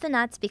 Roast the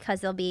nuts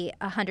because they'll be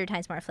 100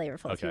 times more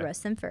flavorful if you Okay.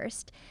 roast them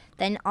first.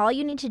 Then all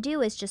you need to do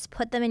is just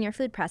put them in your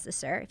food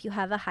processor. If you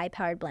have a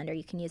high-powered blender,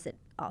 you can use it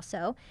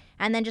also.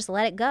 And then just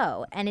let it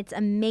go. And it's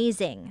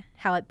amazing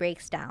how it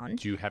breaks down.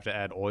 Do you have to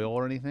add oil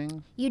or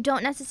anything? You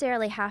don't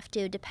necessarily have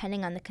to,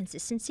 depending on the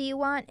consistency you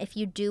want. If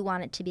you do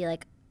want it to be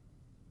like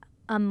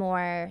a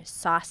more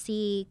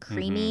saucy,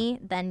 creamy,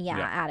 then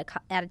Yeah.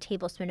 add a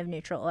tablespoon of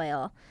neutral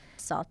oil.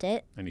 Salt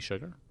it. Any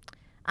sugar?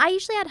 I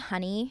usually add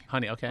honey.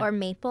 Honey, okay. Or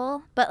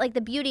maple. But like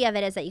the beauty of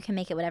it is that you can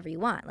make it whatever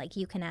you want. Like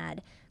you can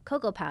add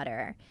cocoa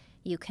powder.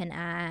 You can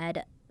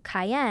add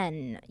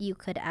cayenne. You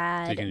could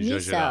add so you can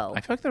zhuzh it up. miso.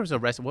 I feel like there was a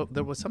recipe. Well,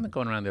 there was something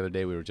going around the other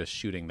day we were just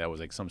shooting that was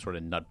like some sort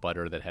of nut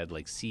butter that had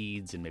like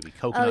seeds and maybe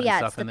coconut Oh yeah, and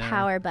stuff it's the in there.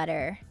 power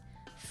butter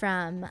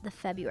from the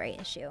February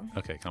issue.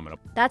 Okay, coming up.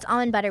 That's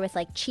almond butter with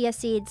like chia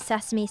seeds,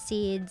 sesame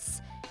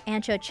seeds,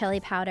 ancho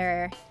chili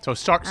powder. So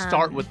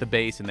start with the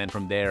base, and then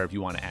from there, if you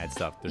want to add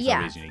stuff, there's no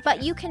Yeah, reason you but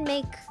can't. you can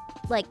make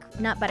like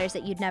nut butters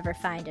that you'd never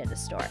find at a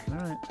store. All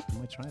right, I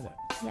might try that.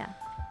 Yeah.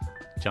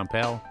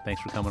 Champel,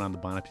 thanks for coming on the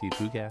Bon Appetit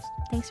Foodcast.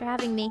 Thanks for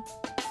having me.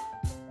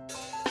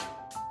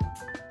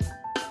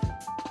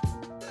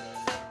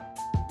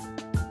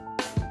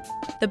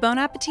 The Bon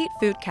Appetit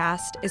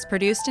Foodcast is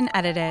produced and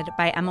edited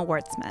by Emma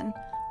Wartzman,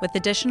 with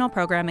additional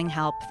programming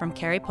help from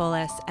Carrie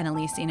Polis and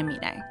Elise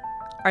Inamine.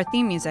 Our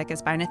theme music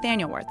is by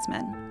Nathaniel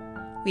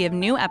Wartzman. We have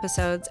new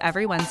episodes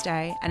every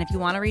Wednesday, and if you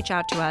want to reach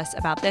out to us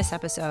about this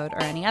episode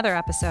or any other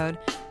episode,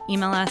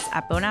 email us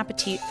at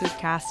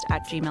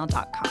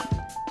bonappetitfoodcast@gmail.com.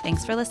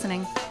 Thanks for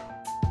listening.